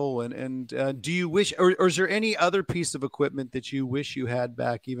got stolen. And do you wish, or is there any other piece of equipment that you wish you had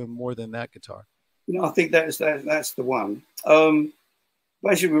back even more than that guitar? You know, I think that's the one.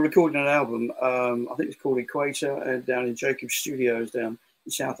 Basically, we're recording an album. I think it's called Equator, and down in Jacob's Studios down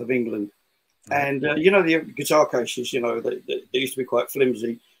in south of England. And, you know, the guitar cases, you know, they used to be quite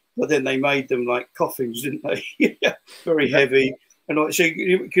flimsy, but then they made them like coffins, didn't they? Very heavy. And so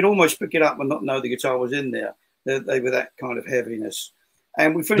you could almost pick it up and not know the guitar was in there. They were that kind of heaviness.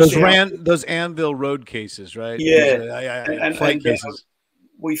 And we finished those Anvil Road cases, right? Yeah. Flight cases.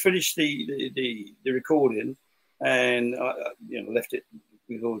 We finished the recording, and you know, left it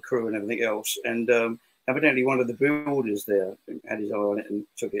with all the crew and everything else. And evidently one of the builders there had his eye on it and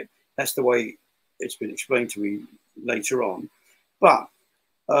took it. That's the way it's been explained to me later on. But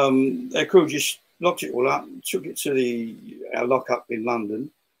their crew just locked it all up, took it to our lockup in London,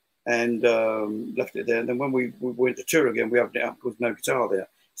 and left it there. And then when we went to tour again, we opened it up with no guitar there.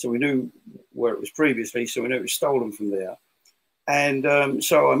 So we knew where it was previously, so we knew it was stolen from there. And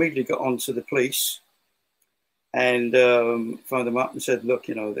so I immediately got on to the police and phoned them up and said, look,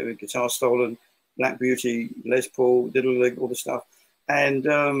 you know, there was guitar stolen, Black Beauty, Les Paul, did all the stuff. And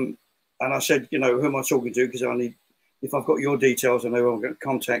I said, you know, who am I talking to? Because I need, if I've got your details, I know who I'm going to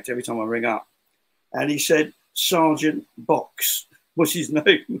contact every time I ring up. And he said, Sergeant Box was his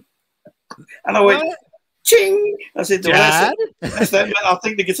name. And I went, ching! I said, Dad? That's that. I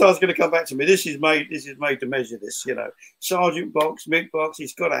think the guitar's going to come back to me. This is made to measure this, you know. Sergeant Box, Mick Box,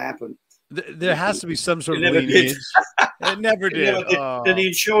 it's got to happen. There has to be some sort of lineage. It never did. Never did. Oh. And the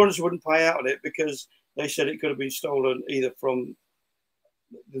insurance wouldn't pay out on it because they said it could have been stolen either from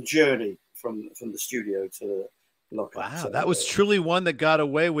the journey from the studio to the lockup. Wow, so, that was truly one that got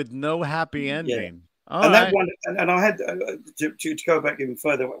away with no happy ending. Yeah. And that one, and I had to go back even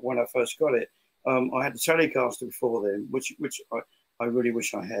further when I first got it. I had the Telecaster before then, which I really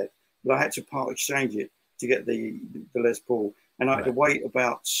wish I had, but I had to part exchange it to get the Les Paul, and I had to wait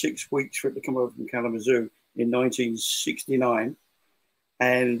about 6 weeks for it to come over from Kalamazoo in 1969.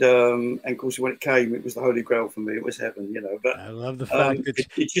 And of course, when it came, it was the holy grail for me. It was heaven, you know. But I love the fact that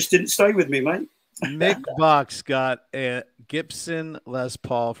it just didn't stay with me, mate. Mick Box got a Gibson Les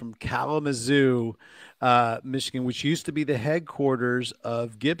Paul from Kalamazoo, Michigan, which used to be the headquarters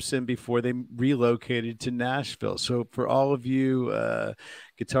of Gibson before they relocated to Nashville. So for all of you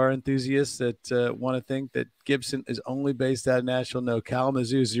guitar enthusiasts that want to think that Gibson is only based out of Nashville, no,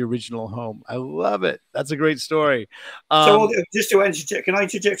 Kalamazoo is the original home. I love it. That's a great story. So just to interject, can I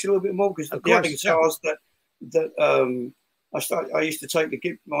interject a little bit more? Because the other guitars that I used to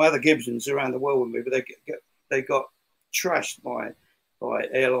take my other Gibsons around the world with me, but they got trashed by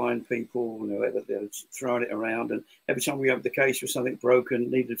airline people, you know, they were throwing it around, and every time we opened the case was something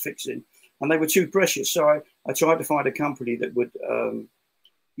broken, needed fixing, and they were too precious. So I tried to find a company that would,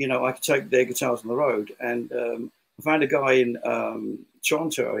 you know, I could take their guitars on the road, and I found a guy in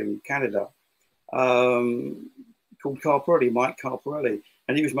Toronto in Canada called Mike Carparelli,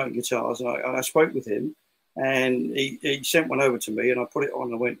 and he was making guitars, and I spoke with him. And he sent one over to me, and I put it on,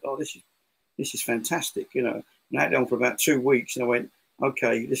 and I went, oh, this is fantastic, you know. And I had it on for about 2 weeks, and I went,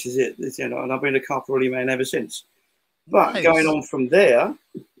 okay, this is it, you know. And I've been a Carparelli man ever since. But going on from there,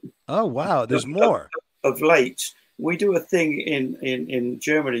 oh wow, there's more. Of late, we do a thing in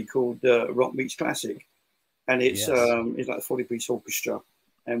Germany called Rock Meets Classic, and it's like a 40-piece orchestra,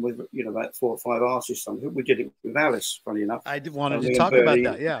 and with, you know, about 4 or 5 artists on it. We did it with Alice, funny enough. I wanted to talk about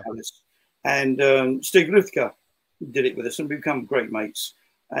that, yeah. Alice. And Steve Lufka did it with us, and we become great mates.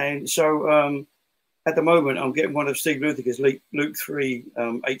 And so at the moment, I'm getting one of Steve Lukather's Luke 3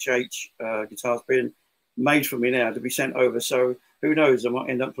 HH guitars being made for me now to be sent over. So who knows? I might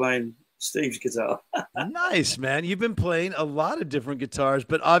end up playing Steve's guitar. Nice, man. You've been playing a lot of different guitars,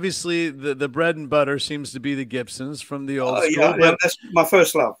 but obviously the bread and butter seems to be the Gibsons from the old school. Yeah, but, that's my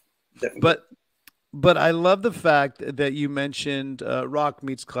first love. Definitely. But I love the fact that you mentioned rock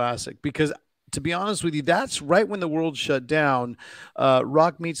meets classic, because to be honest with you, that's right when the world shut down.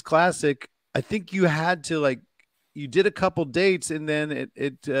 Rock meets classic. I think you had to you did a couple dates and then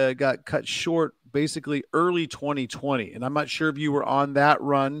it got cut short basically early 2020. And I'm not sure if you were on that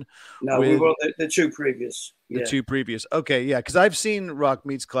run. No, we were the two previous. The two previous. Okay. Yeah. Cause I've seen Rock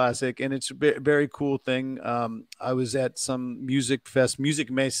Meets Classic and it's a very cool thing. I was at some music fest, Music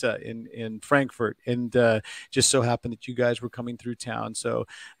Mesa in Frankfurt, and just so happened that you guys were coming through town. So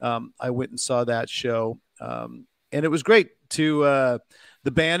I went and saw that show. And it was great to,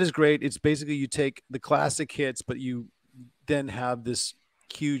 the band is great. It's basically, you take the classic hits, but you then have this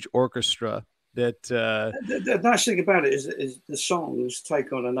huge orchestra that, the nice thing about it is the songs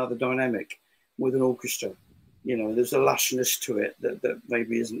take on another dynamic with an orchestra. You know, there's a lushness to it that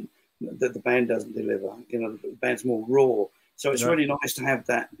maybe isn't, that the band doesn't deliver. You know, the band's more raw. So it's really nice to have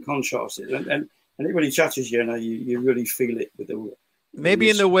that contrast. And it really touches you, you know, you really feel it with the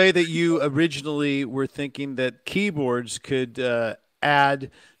maybe in the way that you originally were thinking that keyboards could add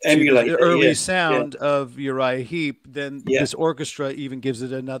emulate the early sound of Uriah Heep, then this orchestra even gives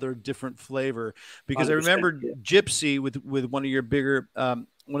it another different flavor. Because I remember Gypsy with one of your bigger, one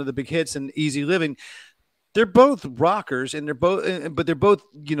of the big hits, and Easy Living. They're both rockers, and but they're both,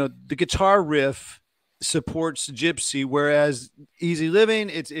 you know, the guitar riff supports Gypsy, whereas Easy Living,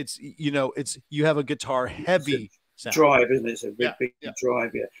 it's you know, you have a guitar heavy sound. Drive, isn't it? It's a big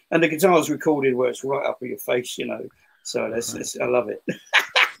drive, and the guitar's recorded where it's right up in your face, you know. So that's I love it.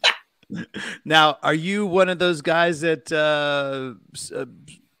 Now, are you one of those guys that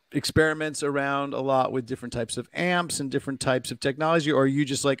experiments around a lot with different types of amps and different types of technology, or are you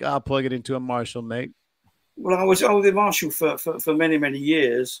just like, I'll plug it into a Marshall, mate? Well, I was with Marshall for many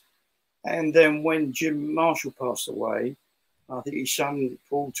years, and then when Jim Marshall passed away, I think his son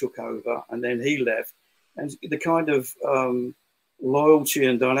Paul took over, and then he left, and the kind of loyalty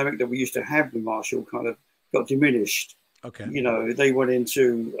and dynamic that we used to have with Marshall kind of got diminished. Okay. You know, they went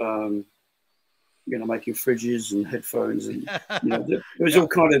into you know, making fridges and headphones, and you know, there was all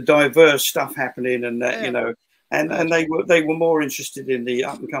kind of diverse stuff happening, and that you know, and they were more interested in the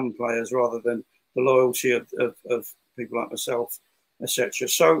up and coming players rather than the loyalty of people like myself, etc.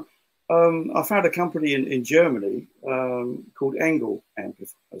 So I found a company in Germany called Engel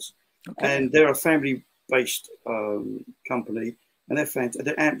Amplifiers, and they're a family-based company, and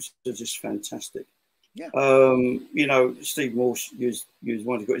their amps are just fantastic. Yeah. You know, Steve Morse used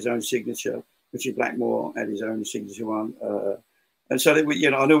one. He got his own signature. Richard Blackmore had his own signature one. And so, you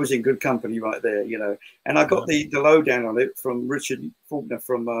know, I know it was in good company right there, you know. And I got the lowdown on it from Richard Faulkner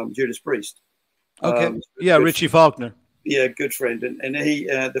from Judas Priest. Okay. Richie Faulkner. Yeah, good friend. And he,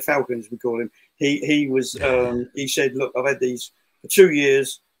 the Falcons, we call him. He was, he said, look, I've had these for 2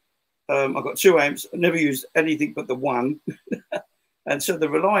 years. I've got 2 amps. I've never used anything but the one. And so the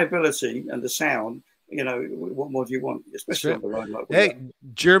reliability and the sound, you know, what more do you want? Especially on the road like that.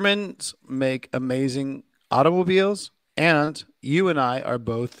 Germans make amazing automobiles, and you and I are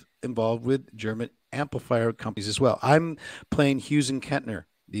both involved with German amplifier companies as well. I'm playing Hughes and Kettner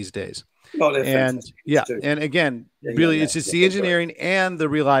these days. Oh, and and again, it's just the engineering and the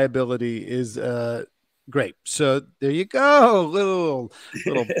reliability is great. So there you go, little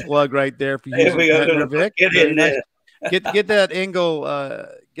plug right there for Hughes and Kettner, Vic. Get in there. Get that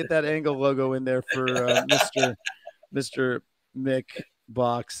Engel logo in there for Mr. Mick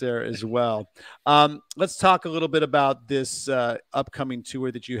Box there as well. Let's talk a little bit about this upcoming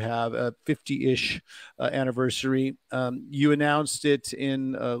tour that you have, a 50-ish anniversary. You announced it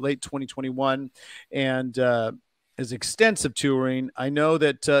in late 2021, and is extensive touring. I know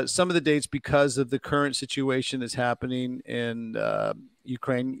that some of the dates, because of the current situation that's happening in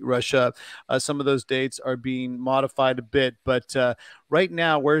Ukraine, Russia, some of those dates are being modified a bit. But right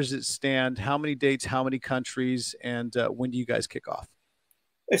now, where does it stand? How many dates, how many countries, and when do you guys kick off?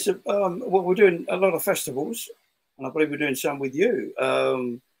 It's well, we're doing a lot of festivals, and I believe we're doing some with you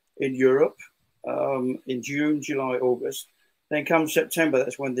in Europe in June, July, August. Then come September,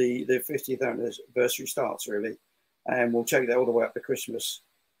 that's when the 50th anniversary starts, really. And we'll take that all the way up to Christmas.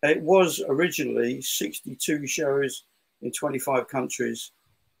 It was originally 62 shows in 25 countries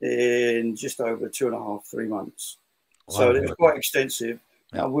in just over 2.5, 3 months. Wow. So it was quite extensive.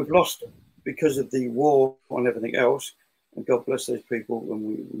 Yeah. We've lost because of the war and everything else. And God bless those people, and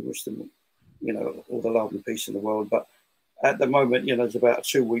we wish them you know, all the love and peace in the world. But at the moment, you know, there's about a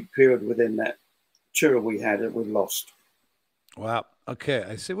 2-week period within that tour we had that we've lost. Wow. Okay.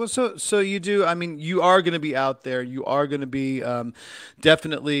 I see. Well, so you do, I mean, you are going to be out there. You are going to be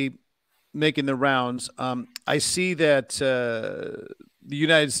definitely making the rounds. I see that the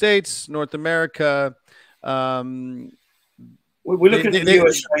United States, North America, we're looking at the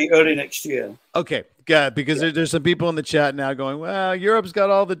USA early next year. Okay, good, because there's some people in the chat now going, well, Europe's got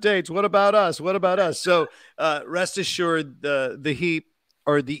all the dates. What about us? What about us? So rest assured, the Heep,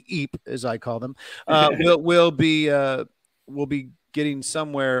 or the Eep, as I call them, will be getting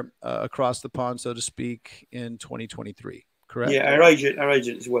somewhere across the pond, so to speak, in 2023. Correct? Yeah, our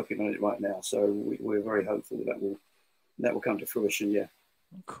agent is working on it right now, so we're very hopeful that will come to fruition. Yeah.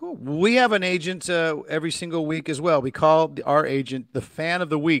 Cool. We have an agent every single week as well. We call our agent the fan of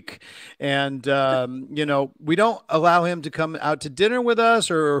the week. And, you know, we don't allow him to come out to dinner with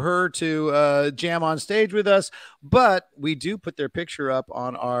us or her to jam on stage with us, but we do put their picture up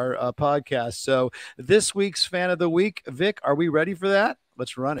on our podcast. So this week's fan of the week, Vic, are we ready for that?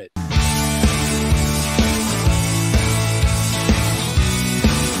 Let's run it.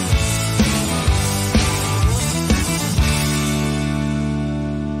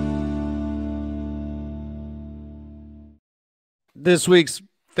 This week's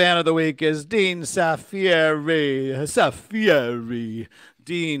fan of the week is Dean Safieri.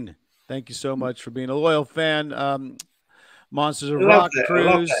 Dean, thank you so much for being a loyal fan. Monsters of Rock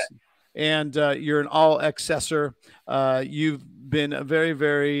Cruise, and you're an all accessor. You've been very,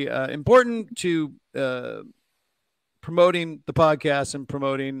 very important to promoting the podcast and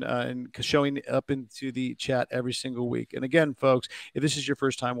promoting and showing up into the chat every single week. And again, folks, if this is your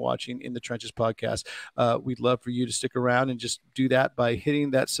first time watching In the Trenches podcast, we'd love for you to stick around and just do that by hitting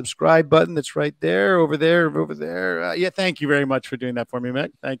that subscribe button that's right there, over there. Yeah, thank you very much for doing that for me,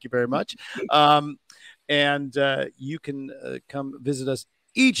 Mick. Thank you very much. And you can come visit us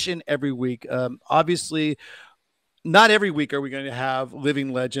each and every week. Obviously, not every week are we going to have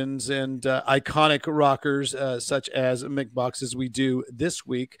living legends and iconic rockers such as Mick Box as we do this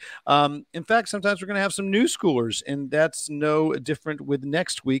week. In fact, sometimes we're going to have some new schoolers, and that's no different with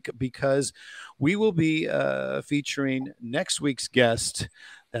next week, because we will be featuring next week's guest.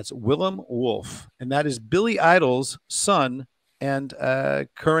 That's Willem Wolf, and that is Billy Idol's son and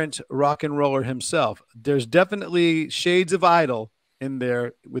current rock and roller himself. There's definitely shades of Idol in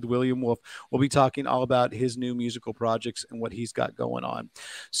there with William Wolf. We'll be talking all about his new musical projects and what he's got going on.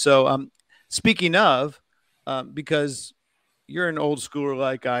 So speaking of, because you're an old schooler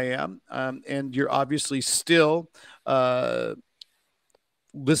like I am, and you're obviously still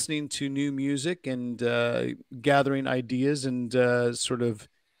listening to new music and gathering ideas and sort of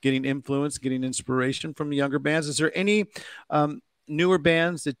getting influence, getting inspiration from the younger bands. Is there any newer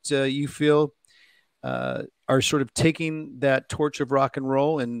bands that you feel are sort of taking that torch of rock and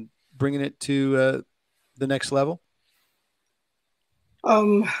roll and bringing it to the next level?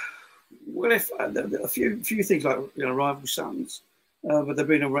 Well, if a few things like, you know, Rival Sons, but they've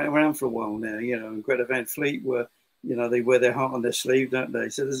been around for a while now. You know, and Greta Van Fleet were, you know, they wear their heart on their sleeve, don't they?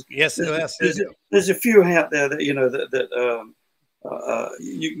 So there's a few out there that, you know, that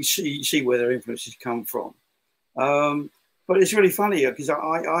you can see where their influences come from. But it's really funny because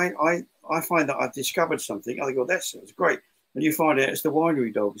I find that I've discovered something. I think, oh, that sounds great. And you find out it's the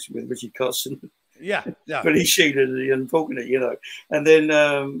Winery Dogs with Richie Kotzen. Yeah. Billy Sheehan and Faulkner, you know. And then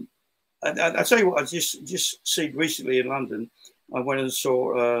I tell you what, I just seen recently in London, I went and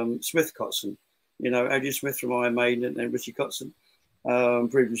saw Smith Kotzen, you know, Adrian Smith from Iron Maiden and Richie Kotzen,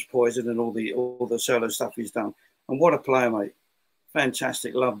 Previous Poison and all the solo stuff he's done. And what a player, mate.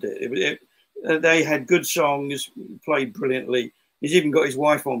 Fantastic. Loved it. They had good songs, played brilliantly. He's even got his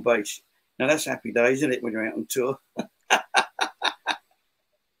wife on bass. Now, that's happy days, isn't it, when you're out on tour?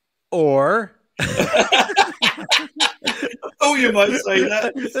 Or... Oh, you might say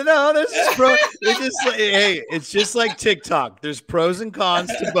that. No, this is it's just like TikTok. There's pros and cons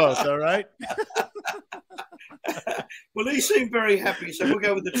to both, all right? Well, he seemed very happy, so we'll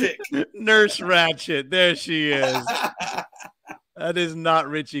go with the tick. Nurse Ratchet. There she is. That is not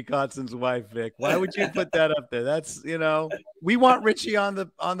Richie Kotzen's wife, Vic. Why would you put that up there? That's, you know, we want Richie on the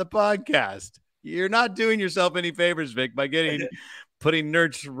podcast. You're not doing yourself any favors, Vic, by putting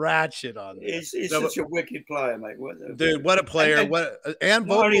Nurse Ratchet on there. He's such a wicked player, mate. Dude, what a player! And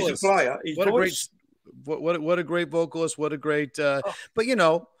vocalist. He's a player. What a great vocalist. What a great. But you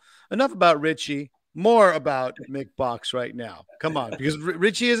know, enough about Richie. More about Mick Box right now. Come on, because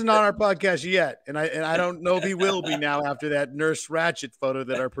Richie isn't on our podcast yet, and I don't know if he will be now after that Nurse Ratchet photo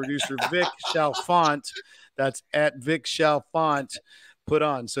that our producer Vic Chalfant, that's at Vic Chalfant, put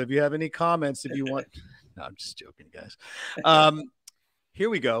on. So if you have any comments, if you want, no, I'm just joking, guys. Here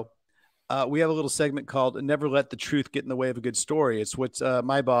we go. We have a little segment called "Never Let the Truth Get in the Way of a Good Story." It's what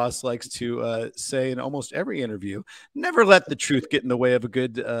my boss likes to say in almost every interview. Never let the truth get in the way of a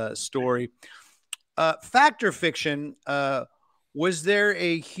good story. Fact or fiction? Was there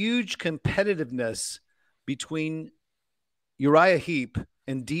a huge competitiveness between Uriah Heep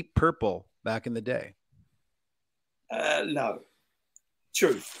and Deep Purple back in the day? No.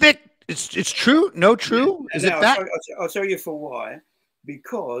 Truth. It's true? No, true? Yeah. Is it fact? I'll tell you for why.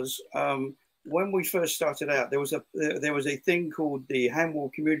 Because when we first started out, there was a thing called the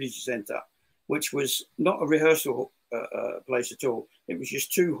Hamwell Community Centre, which was not a rehearsal place at all. It was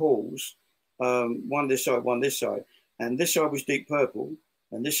just two halls, one this side, one this side. And this side was Deep Purple,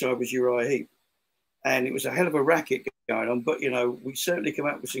 and this side was Uriah Heep. And it was a hell of a racket going on. But, you know, we certainly came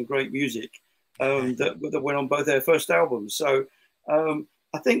up with some great music that went on both their first albums. So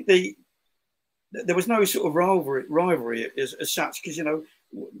I think there was no sort of rivalry as such, because, you know,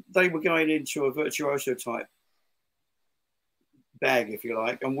 they were going into a virtuoso type bag, if you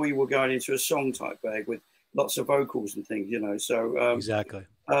like, and we were going into a song type bag with lots of vocals and things, you know. So exactly.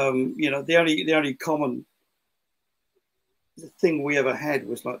 You know, the only common thing we ever had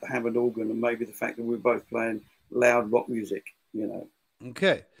was like the Hammond organ, and maybe the fact that we were both playing loud rock music, you know.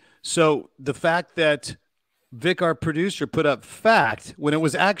 Okay, so the fact that Vic, our producer, put up fact when it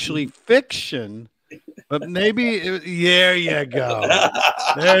was actually fiction, but maybe there you go.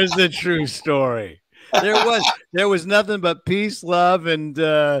 There's the true story. There was nothing but peace, love, and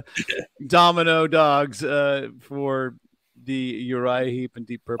domino dogs for the Uriah Heep and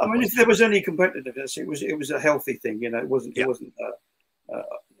Deep Purple. I mean, if there was any competitiveness, it was a healthy thing, you know. It wasn't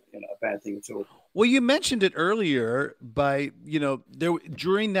you know, a bad thing at all. Well, you mentioned it earlier by, you know,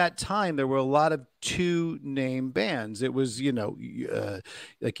 during that time, there were a lot of two-name bands. It was, you know,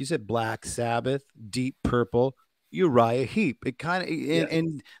 like you said, Black Sabbath, Deep Purple, Uriah Heep. It kind of,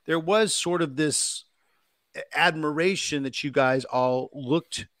 and there was sort of this admiration that you guys all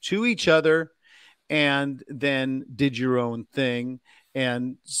looked to each other and then did your own thing.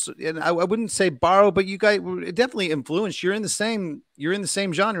 And I wouldn't say borrow, but you guys were definitely influenced. You're in the same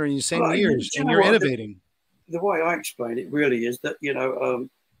genre in the same years, and you're innovating. The way I explain it really is that, you know,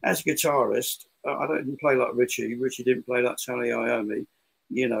 as a guitarist, I didn't play like Richie. Richie didn't play like Tony Iommi.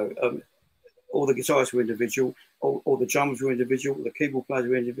 You know, all the guitarists were individual, all the drums were individual, the keyboard players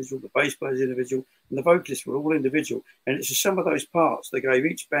were individual, the bass players were individual, and the vocalists were all individual. And it's just some of those parts that gave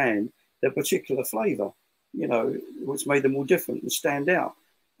each band their particular flavour, you know, which made them all different and stand out.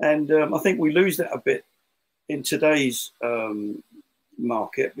 And I think we lose that a bit in today's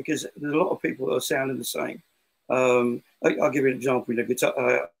market, because there's a lot of people that are sounding the same. I'll give you an example. You know,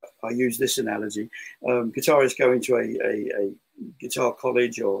 guitar, I use this analogy. Guitarists go into a guitar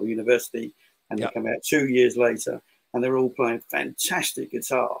college or university, and they come out 2 years later, and they're all playing fantastic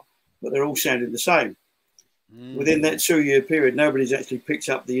guitar, but they're all sounding the same. Within that 2 year period, nobody's actually picked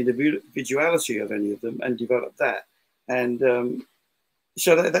up the individuality of any of them and developed that. And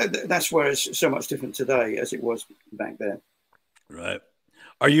so that's where it's so much different today as it was back then. Right.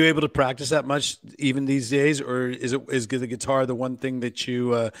 Are you able to practice that much even these days, or is the guitar the one thing that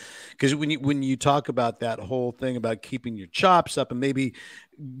you? Because when you talk about that whole thing about keeping your chops up and maybe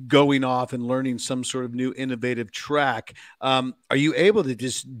going off and learning some sort of new innovative track, are you able to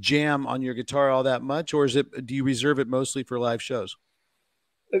just jam on your guitar all that much, or do you reserve it mostly for live shows?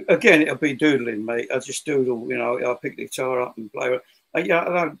 Again, it'll be doodling, mate. I just doodle. You know, I'll pick the guitar up and play it. I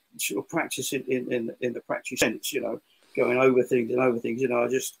don't sort of practice it in the practice sense. You know, going over things. You know, I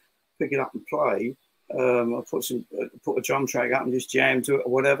just pick it up and play. I put a drum track up and just jam to it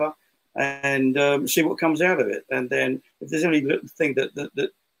or whatever, and see what comes out of it. And then if there's any little thing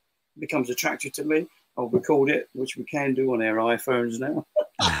that becomes attractive to me, I'll record it, which we can do on our iPhones now.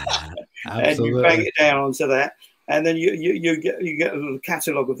 And you bang it down onto that, and then you get a little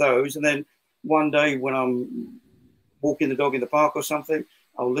catalogue of those. And then one day when I'm walking the dog in the park or something,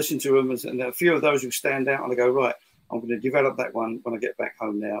 I'll listen to them, and a few of those will stand out, and I go, right, I'm going to develop that one when I get back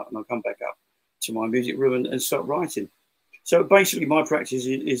home now, and I'll come back up to my music room and start writing. So basically my practice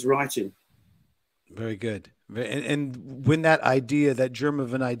is writing. Very good. And when that idea, that germ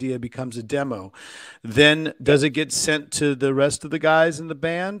of an idea becomes a demo, then does it get sent to the rest of the guys in the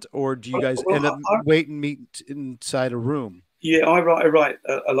band, or do you guys end up wait and meet inside a room? Yeah, I write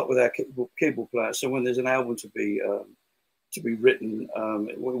a lot with our keyboard players. So when there's an album to be written,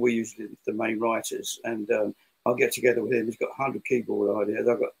 we usually the main writers, and I'll get together with him. He's got 100 keyboard ideas.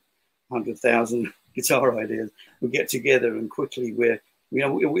 I've got 100,000 guitar ideas. We get together and quickly we're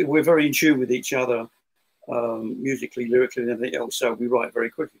very in tune with each other. musically, lyrically, and everything else. So we write very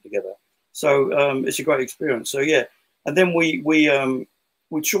quickly together. So it's a great experience. So yeah, and then we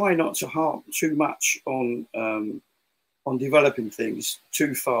try not to harp too much on developing things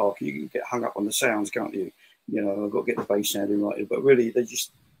too far. You can get hung up on the sounds, can't you? You know, I've got to get the bass sounding right, but really, the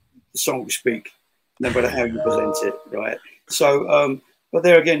songs speak, no matter how you present it, right? So, but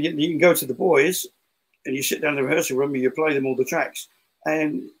there again, you can go to the boys, and you sit down in the rehearsal room, and you play them all the tracks,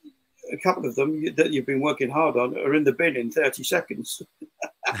 and a couple of them that you've been working hard on are in the bin in 30 seconds.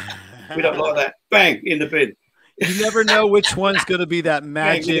 We don't like that. Bang, in the bin. You never know which one's going to be that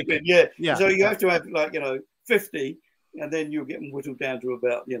magic. Bang, yeah. Yeah. So you have to have 50, and then you'll get them whittled down to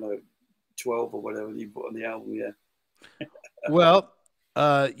about 12 or whatever you put on the album. Yeah. Well,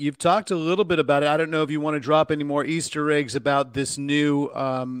 you've talked a little bit about it. I don't know if you want to drop any more Easter eggs about this new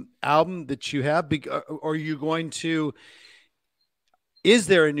album that you have. Or are you going to? Is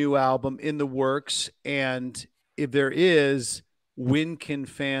there a new album in the works? And if there is, when can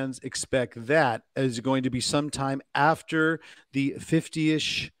fans expect that? Is it going to be sometime after the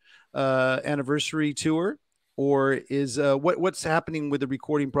 50-ish anniversary tour? Or is what's happening with the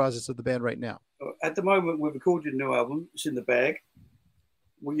recording process of the band right now? At the moment, we're recording a new album. It's in the bag.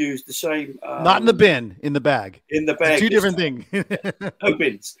 We use the same. Not in the bin, in the bag. In the bag. It's two different things. No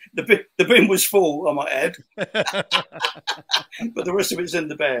bins. The bin was full, I might add. But the rest of it's in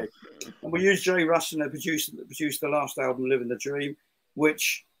the bag. And we used Jay Russell, the producer that produced the last album, Living the Dream,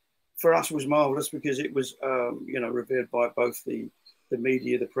 which for us was marvelous because it was, revered by both the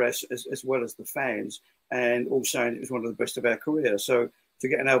media, the press, as well as the fans, and all saying it was one of the best of our career. So to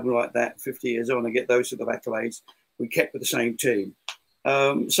get an album like that 50 years on and get those sort of accolades, we kept with the same team.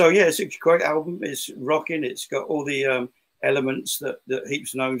 So yeah, it's a great album. It's rocking. It's got all the elements that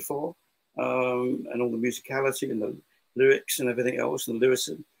Heep's known for, and all the musicality and the lyrics and everything else, and the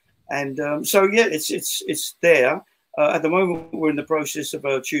lyricism. And so yeah, it's there. At the moment, we're in the process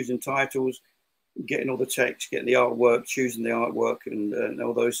of choosing titles, getting all the text, getting the artwork, choosing the artwork, and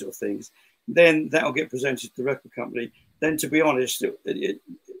all those sort of things. Then that'll get presented to the record company. Then, to be honest,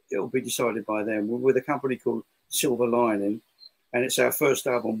 it'll be decided by them. We're with a company called Silver Lining, and it's our first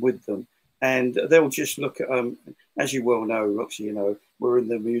album with them. And they'll just look at, as you well know, Roxie, we're in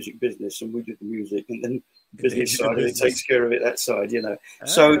the music business and we do the music, and then the business side of it takes care of it, that side,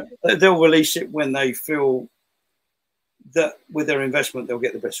 So they'll release it when they feel that with their investment, they'll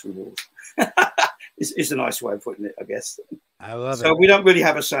get the best reward. It's a nice way of putting it, I guess. I love it. So we don't really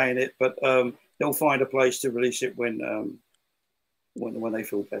have a say in it, but they'll find a place to release it when they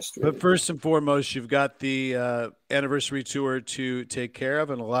feel best. Really. But first and foremost, you've got the anniversary tour to take care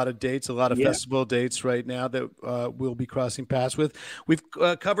of, and a lot of dates, a lot of festival dates right now that we'll be crossing paths with. We've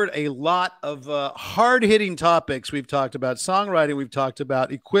covered a lot of hard-hitting topics. We've talked about songwriting. We've talked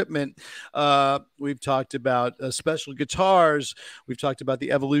about equipment. We've talked about special guitars. We've talked about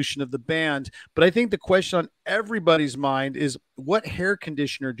the evolution of the band. But I think the question on everybody's mind is, what hair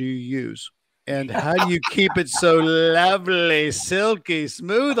conditioner do you use? And how do you keep it so lovely, silky,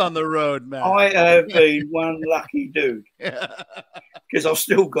 smooth on the road, man? I have been one lucky dude because I've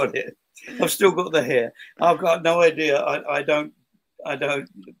still got it. I've still got the hair. I've got no idea. I don't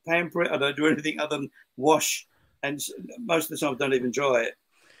pamper it. I don't do anything other than wash, and most of the time I don't even dry it.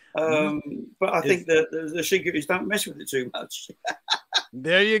 But I think the secret is don't mess with it too much.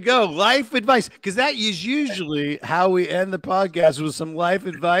 There you go. Life advice. Because that is usually how we end the podcast, with some life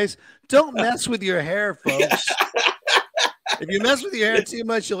advice. Don't mess with your hair, folks. If you mess with your hair too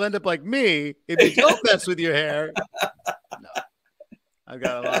much, you'll end up like me. If you don't mess with your hair, no. I've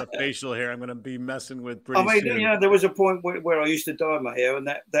got a lot of facial hair I'm going to be messing with pretty soon. There was a point where I used to dye my hair, and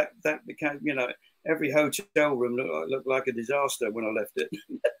that became, every hotel room looked like a disaster when I left it.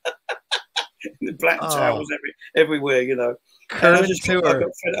 The black towels everywhere, I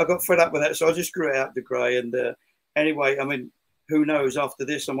got fed up with that, so I just grew it out to grey. And anyway, I mean, who knows? After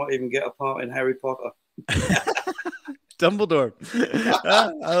this, I might even get a part in Harry Potter. Dumbledore.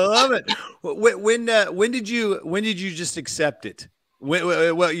 I love it. When did you just accept it?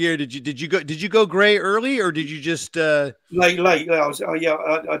 What year did you go gray early, or did you just late? I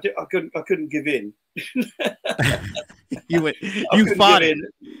couldn't give in. You fought it.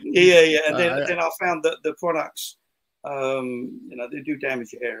 Yeah. And then I found that the products, they do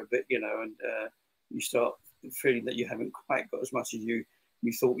damage your hair a bit, and you start feeling that you haven't quite got as much as you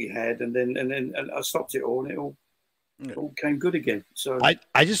thought you had, and then I stopped it all, and all came good again. So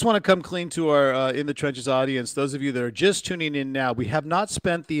I just want to come clean to our In the Trenches audience. Those of you that are just tuning in now, we have not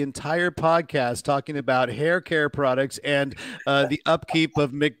spent the entire podcast talking about hair care products and the upkeep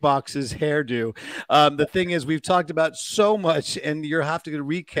of Mick Box's hairdo. The thing is, we've talked about so much, and you'll have to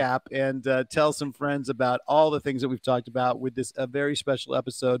recap and tell some friends about all the things that we've talked about with this very special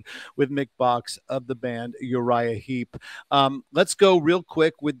episode with Mick Box of the band Uriah Heep. Let's go real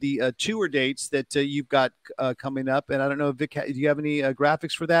quick with the tour dates that you've got coming up. And I don't know, Vic, do you have any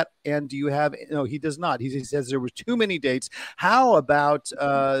graphics for that? And do you have, no, he does not. He says there were too many dates. How about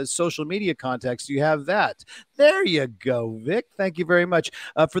social media contacts? Do you have that? There you go, Vic. Thank you very much.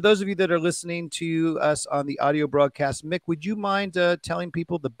 For those of you that are listening to us on the audio broadcast, Mick, would you mind telling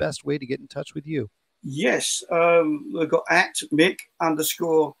people the best way to get in touch with you? Yes. We've got at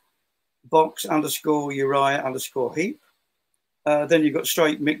Mick_Box_Uriah_Heep. Then you've got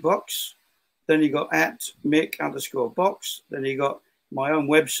straight Mick Box. Then you got at Mick_Box. Then you got my own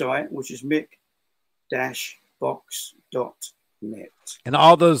website, which is mick-box.net. And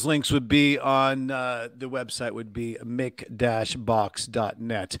all those links would be on the website, would be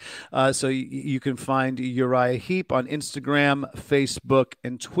mick-box.net. So you can find Uriah Heep on Instagram, Facebook,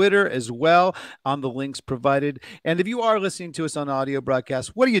 and Twitter as well on the links provided. And if you are listening to us on audio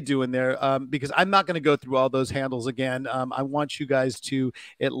broadcast, what are you doing there? Because I'm not going to go through all those handles again. I want you guys to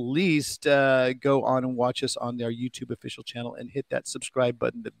at least go on and watch us on their YouTube official channel and hit that subscribe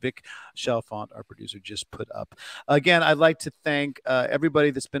button that Vic Chalfant, our producer, just put up. Again, I'd like to thank everybody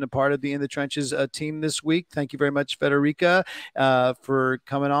that's been a part of the In the Trenches team this week. Thank you very much, Federica, for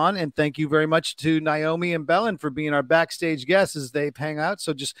coming on. And thank you very much to Naomi and Belen for being our backstage guests as they hang out.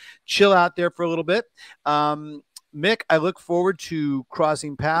 So just chill out there for a little bit. Mick, I look forward to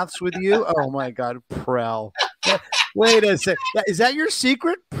crossing paths with you. Oh, my God, Prel. Wait a second. Is that your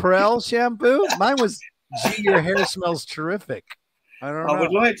secret, Prel shampoo? Mine was, gee, your hair smells terrific. I don't know. I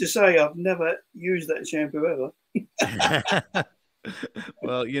would like to say I've never used that shampoo ever.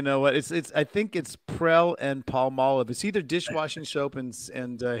 Well, you know what? I think it's Prel and Palmolive. It's either dishwashing soap and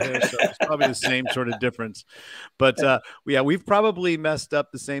hair soap. It's probably the same sort of difference. But yeah, we've probably messed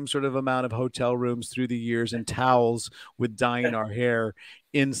up the same sort of amount of hotel rooms through the years and towels with dyeing our hair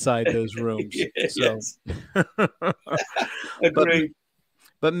inside those rooms. Yes. Agreed.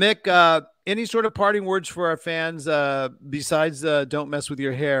 But Mick, any sort of parting words for our fans besides don't mess with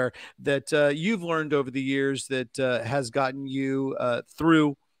your hair that you've learned over the years that has gotten you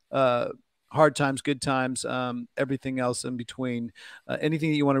through hard times, good times, everything else in between? Anything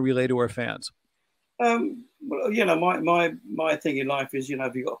that you want to relay to our fans? Well, you know, my thing in life is, you know,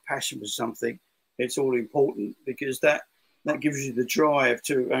 if you've got a passion for something, it's all important because that gives you the drive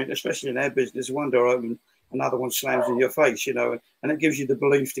to, especially in our business, one door open, another one slams in your face, you know, and it gives you the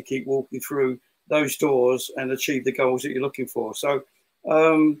belief to keep walking through those doors and achieve the goals that you're looking for. So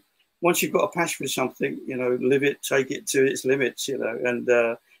once you've got a passion for something, you know, live it, take it to its limits, you know, and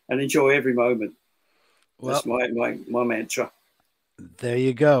enjoy every moment. Well, that's my mantra. There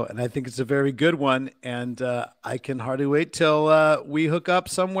you go. And I think it's a very good one. And I can hardly wait till we hook up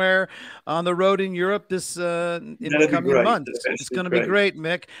somewhere on the road in Europe this in the coming months. It's going to be great,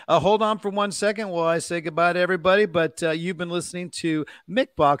 Mick. Hold on for 1 second while I say goodbye to everybody. But you've been listening to Mick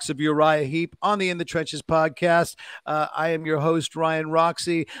Box of Uriah Heep on the In the Trenches podcast. I am your host, Ryan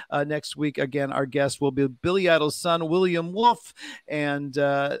Roxie. Next week, again, our guest will be Billy Idol's son, William Wolf. And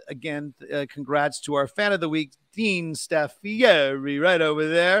again, congrats to our fan of the week, Dean Staffieri, right over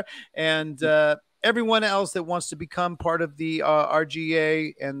there, and everyone else that wants to become part of the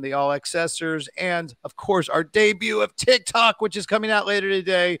RGA and the All Accessors, and of course our debut of TikTok, which is coming out later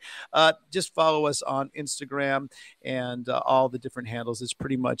today. Just follow us on Instagram and all the different handles. It's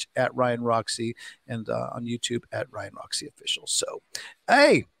pretty much at Ryan Roxie, and on YouTube at Ryan Roxie Official. So,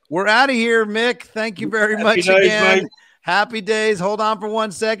 hey, we're out of here, Mick. Thank you very much again. Happy days. Hold on for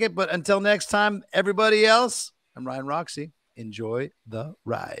 1 second, but until next time, everybody else, I'm Ryan Roxie. Enjoy the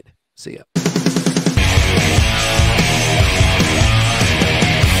ride. See ya.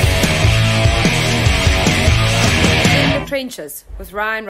 In the Trenches with Ryan